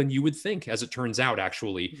people than you would think, as it turns out,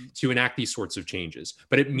 actually, to enact these sorts of changes.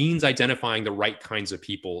 But it means identifying the right kinds of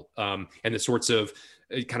people and the sorts of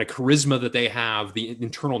kind of charisma that they have, the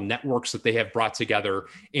internal networks that they have brought together,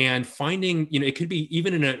 and finding, it could be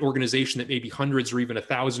even in an organization that may be hundreds or even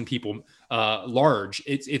 1,000 people large.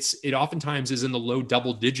 It oftentimes is in the low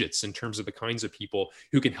double digits in terms of the kinds of people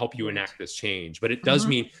who can help you enact this change. But it does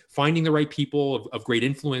mean finding the right people of great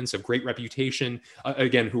influence, of great reputation,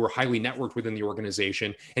 again, who are highly networked within the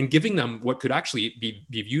organization, and giving them what could actually be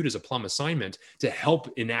viewed as a plum assignment to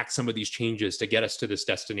help enact some of these changes to get us to this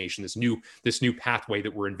destination, this new pathway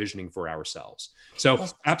that we're envisioning for ourselves. So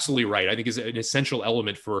absolutely right. I think is an essential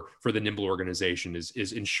element for the Nimble organization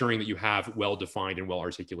is ensuring that you have well-defined and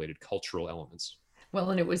well-articulated cultural elements.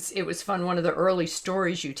 Well, and it was fun. One of the early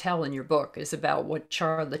stories you tell in your book is about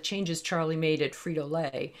the changes Charlie made at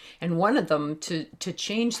Frito-Lay, and one of them to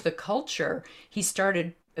change the culture, he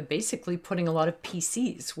started basically putting a lot of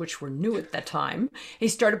PCs, which were new at that time. He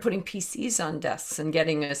started putting PCs on desks and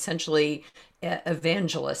getting essentially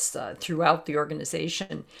evangelists throughout the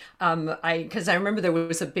organization. Because I remember there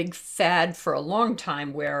was a big fad for a long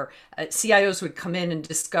time where CIOs would come in and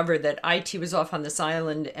discover that IT was off on this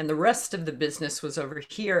island and the rest of the business was over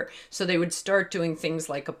here. So they would start doing things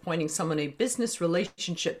like appointing someone a business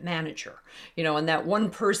relationship manager, and that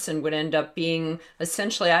one person would end up being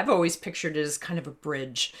essentially, I've always pictured it as kind of a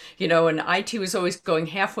bridge, and IT was always going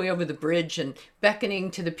halfway over the bridge and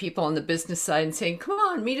beckoning to the people on the business side and saying, come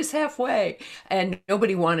on, meet us halfway. And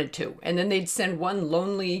nobody wanted to. And then they'd send one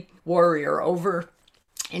lonely warrior over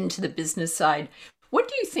into the business side. What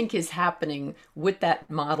do you think is happening with that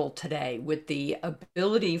model today, with the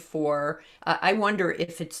ability for, I wonder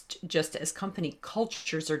if it's just as company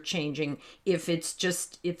cultures are changing, if it's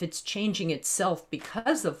changing itself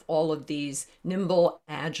because of all of these nimble,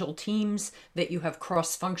 agile teams that you have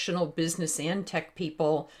cross-functional business and tech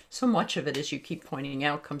people. So much of it, as you keep pointing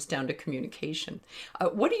out, comes down to communication.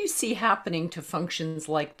 What do you see happening to functions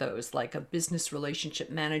like those, like a business relationship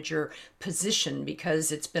manager position,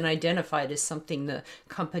 because it's been identified as something the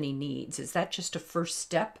company needs? Is that just a first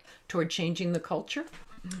step toward changing the culture?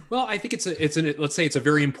 Well, I think let's say it's a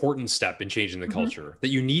very important step in changing the culture, that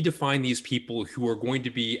you need to find these people who are going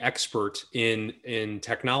to be expert in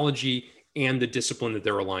technology and the discipline that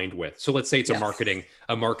they're aligned with. So let's say it's a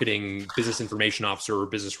marketing business information officer or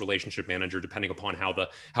business relationship manager, depending upon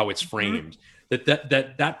how it's framed.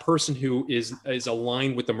 That person who is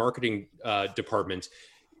aligned with the marketing department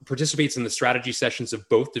participates in the strategy sessions of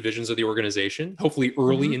both divisions of the organization, hopefully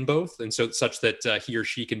early in both, and so such that he or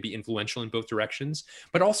she can be influential in both directions,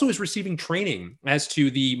 but also is receiving training as to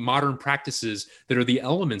the modern practices that are the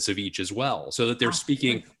elements of each as well, so that they're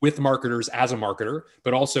speaking with marketers as a marketer,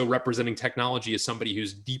 but also representing technology as somebody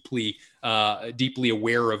who's deeply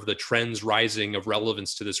aware of the trends rising of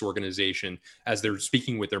relevance to this organization as they're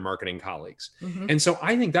speaking with their marketing colleagues. And so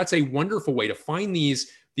I think that's a wonderful way to find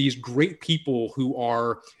these great people who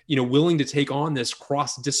are, willing to take on this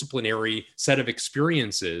cross-disciplinary set of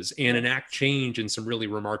experiences and enact change in some really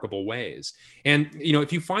remarkable ways. And,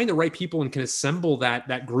 if you find the right people and can assemble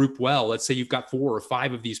that group well, let's say you've got 4 or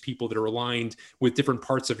 5 of these people that are aligned with different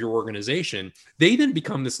parts of your organization, they then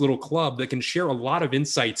become this little club that can share a lot of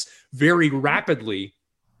insights very rapidly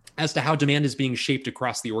as to how demand is being shaped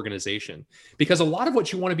across the organization. Because a lot of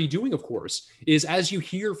what you want to be doing, of course, is as you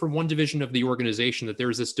hear from one division of the organization that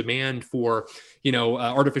there's this demand for,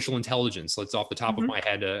 artificial intelligence. That's off the top of my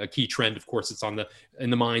head, a key trend, of course, it's in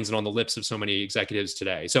the minds and on the lips of so many executives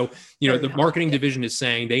today. So, the marketing division is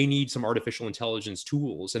saying they need some artificial intelligence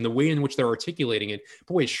tools, and the way in which they're articulating it,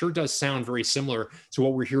 boy, it sure does sound very similar to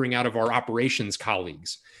what we're hearing out of our operations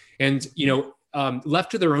colleagues. And,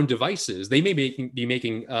 left to their own devices, they may be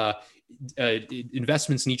making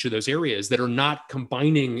investments in each of those areas that are not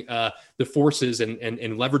combining the forces and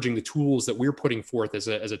leveraging the tools that we're putting forth as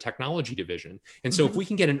a technology division. And so if we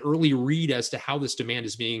can get an early read as to how this demand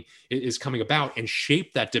is coming about and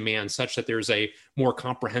shape that demand such that there's a more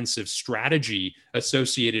comprehensive strategy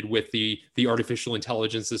associated with the artificial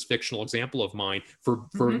intelligence, this fictional example of mine, for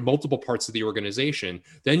multiple parts of the organization,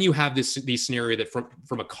 then you have this scenario that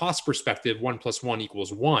from a cost perspective, 1 + 1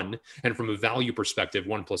 = 1, and from a value perspective,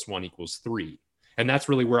 1 + 1 = 3. And that's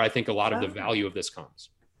really where I think a lot of the value of this comes.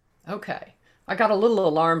 Okay. I got a little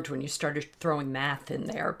alarmed when you started throwing math in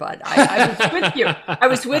there, but I was with you. I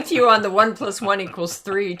was with you on the 1 + 1 =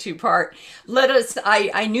 3 2-part.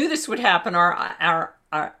 I knew this would happen. Our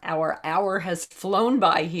hour has flown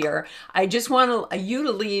by here. I just want you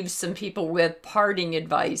to leave some people with parting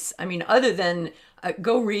advice. I mean, other than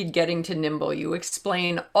go read Getting to Nimble. You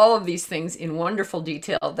explain all of these things in wonderful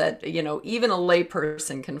detail that, even a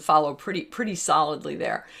layperson can follow pretty solidly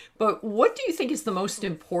there. But what do you think is the most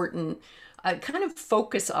important kind of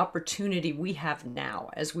focus opportunity we have now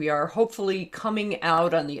as we are hopefully coming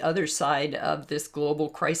out on the other side of this global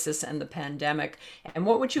crisis and the pandemic? And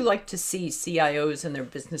what would you like to see CIOs and their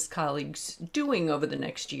business colleagues doing over the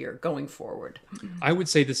next year going forward? I would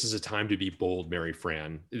say this is a time to be bold,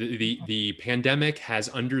 Maryfran. The pandemic has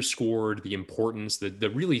underscored the importance,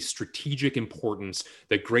 the really strategic importance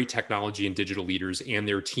that great technology and digital leaders and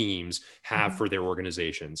their teams have for their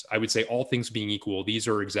organizations. I would say, all things being equal, these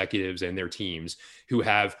are executives and their teams who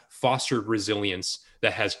have fostered resilience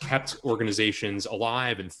that has kept organizations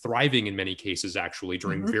alive and thriving in many cases, actually,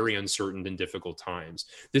 during very uncertain and difficult times.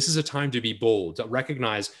 This is a time to be bold, to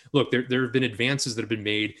recognize, look, there have been advances that have been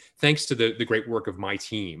made thanks to the great work of my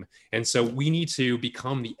team. And so we need to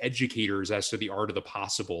become the educators as to the art of the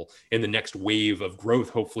possible in the next wave of growth,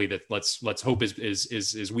 hopefully, that let's hope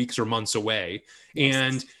is weeks or months away. Yes.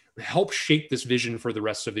 And help shape this vision for the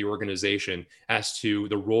rest of the organization as to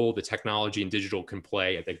the role that technology and digital can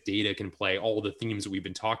play, that data can play, all the themes that we've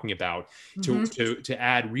been talking about, to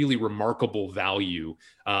add really remarkable value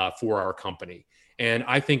for our company. And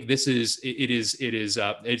I think it's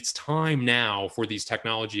time now for these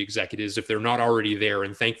technology executives, if they're not already there,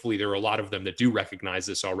 and thankfully there are a lot of them that do recognize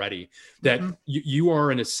this already, that you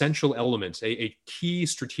are an essential element, a key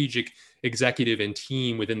strategic executive and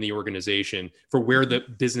team within the organization for where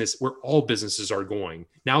where all businesses are going.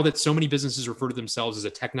 Now that so many businesses refer to themselves as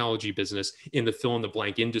a technology business in the fill in the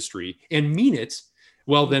blank industry and mean it,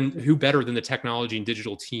 well, then who better than the technology and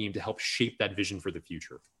digital team to help shape that vision for the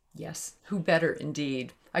future? Yes, who better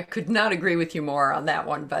indeed. I could not agree with you more on that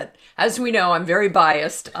one, but as we know, I'm very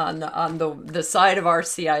biased on the side of our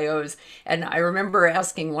CIOs, and I remember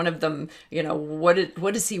asking one of them,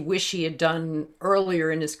 what does he wish he had done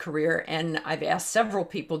earlier in his career? And I've asked several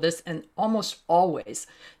people this, and almost always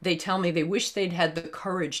they tell me they wish they'd had the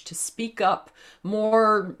courage to speak up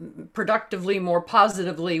more productively, more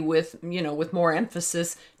positively, with more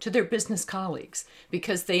emphasis to their business colleagues,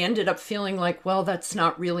 because they ended up feeling like, well, that's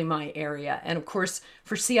not really my area. And of course,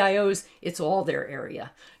 for CIOs, it's all their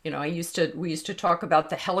area. We used to talk about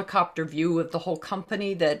the helicopter view of the whole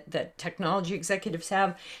company that technology executives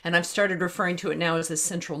have, and I've started referring to it now as the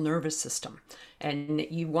central nervous system. And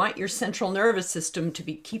you want your central nervous system to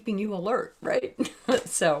be keeping you alert, right?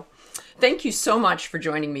 So, thank you so much for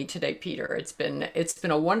joining me today, Peter. It's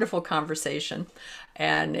been a wonderful conversation,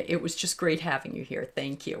 and it was just great having you here.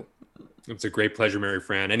 Thank you. It's a great pleasure,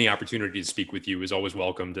 Maryfran. Any opportunity to speak with you is always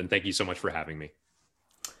welcomed, and thank you so much for having me.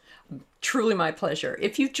 Truly my pleasure.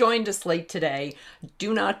 If you've joined us late today,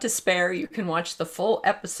 do not despair. You can watch the full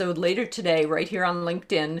episode later today right here on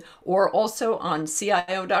LinkedIn, or also on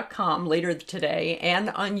CIO.com later today,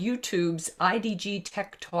 and on YouTube's IDG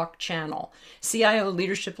Tech Talk channel. CIO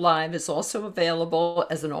Leadership Live is also available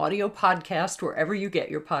as an audio podcast wherever you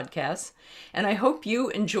get your podcasts. And I hope you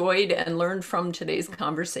enjoyed and learned from today's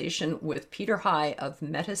conversation with Peter High of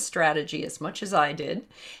Metis Strategy as much as I did,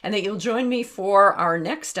 and that you'll join me for our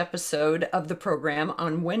next episode of the program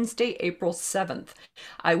on Wednesday, April 7th.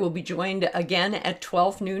 I will be joined again at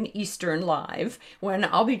 12 noon Eastern live, when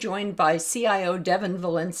I'll be joined by CIO Devin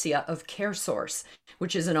Valencia of CareSource,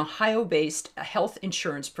 which is an Ohio-based health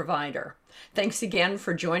insurance provider. Thanks again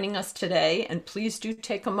for joining us today, and please do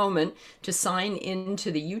take a moment to sign in to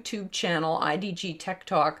the YouTube channel IDG Tech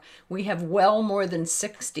Talk. We have well more than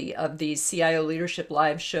 60 of these CIO Leadership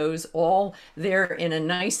Live shows, all there in a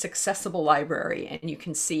nice accessible library, and you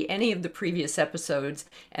can see any of the previous episodes.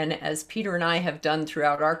 And as Peter and I have done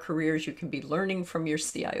throughout our careers, you can be learning from your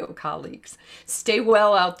CIO colleagues. Stay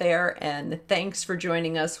well out there, and thanks for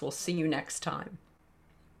joining us. We'll see you next time.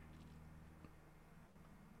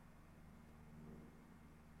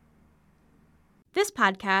 This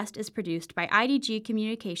podcast is produced by IDG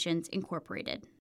Communications Incorporated.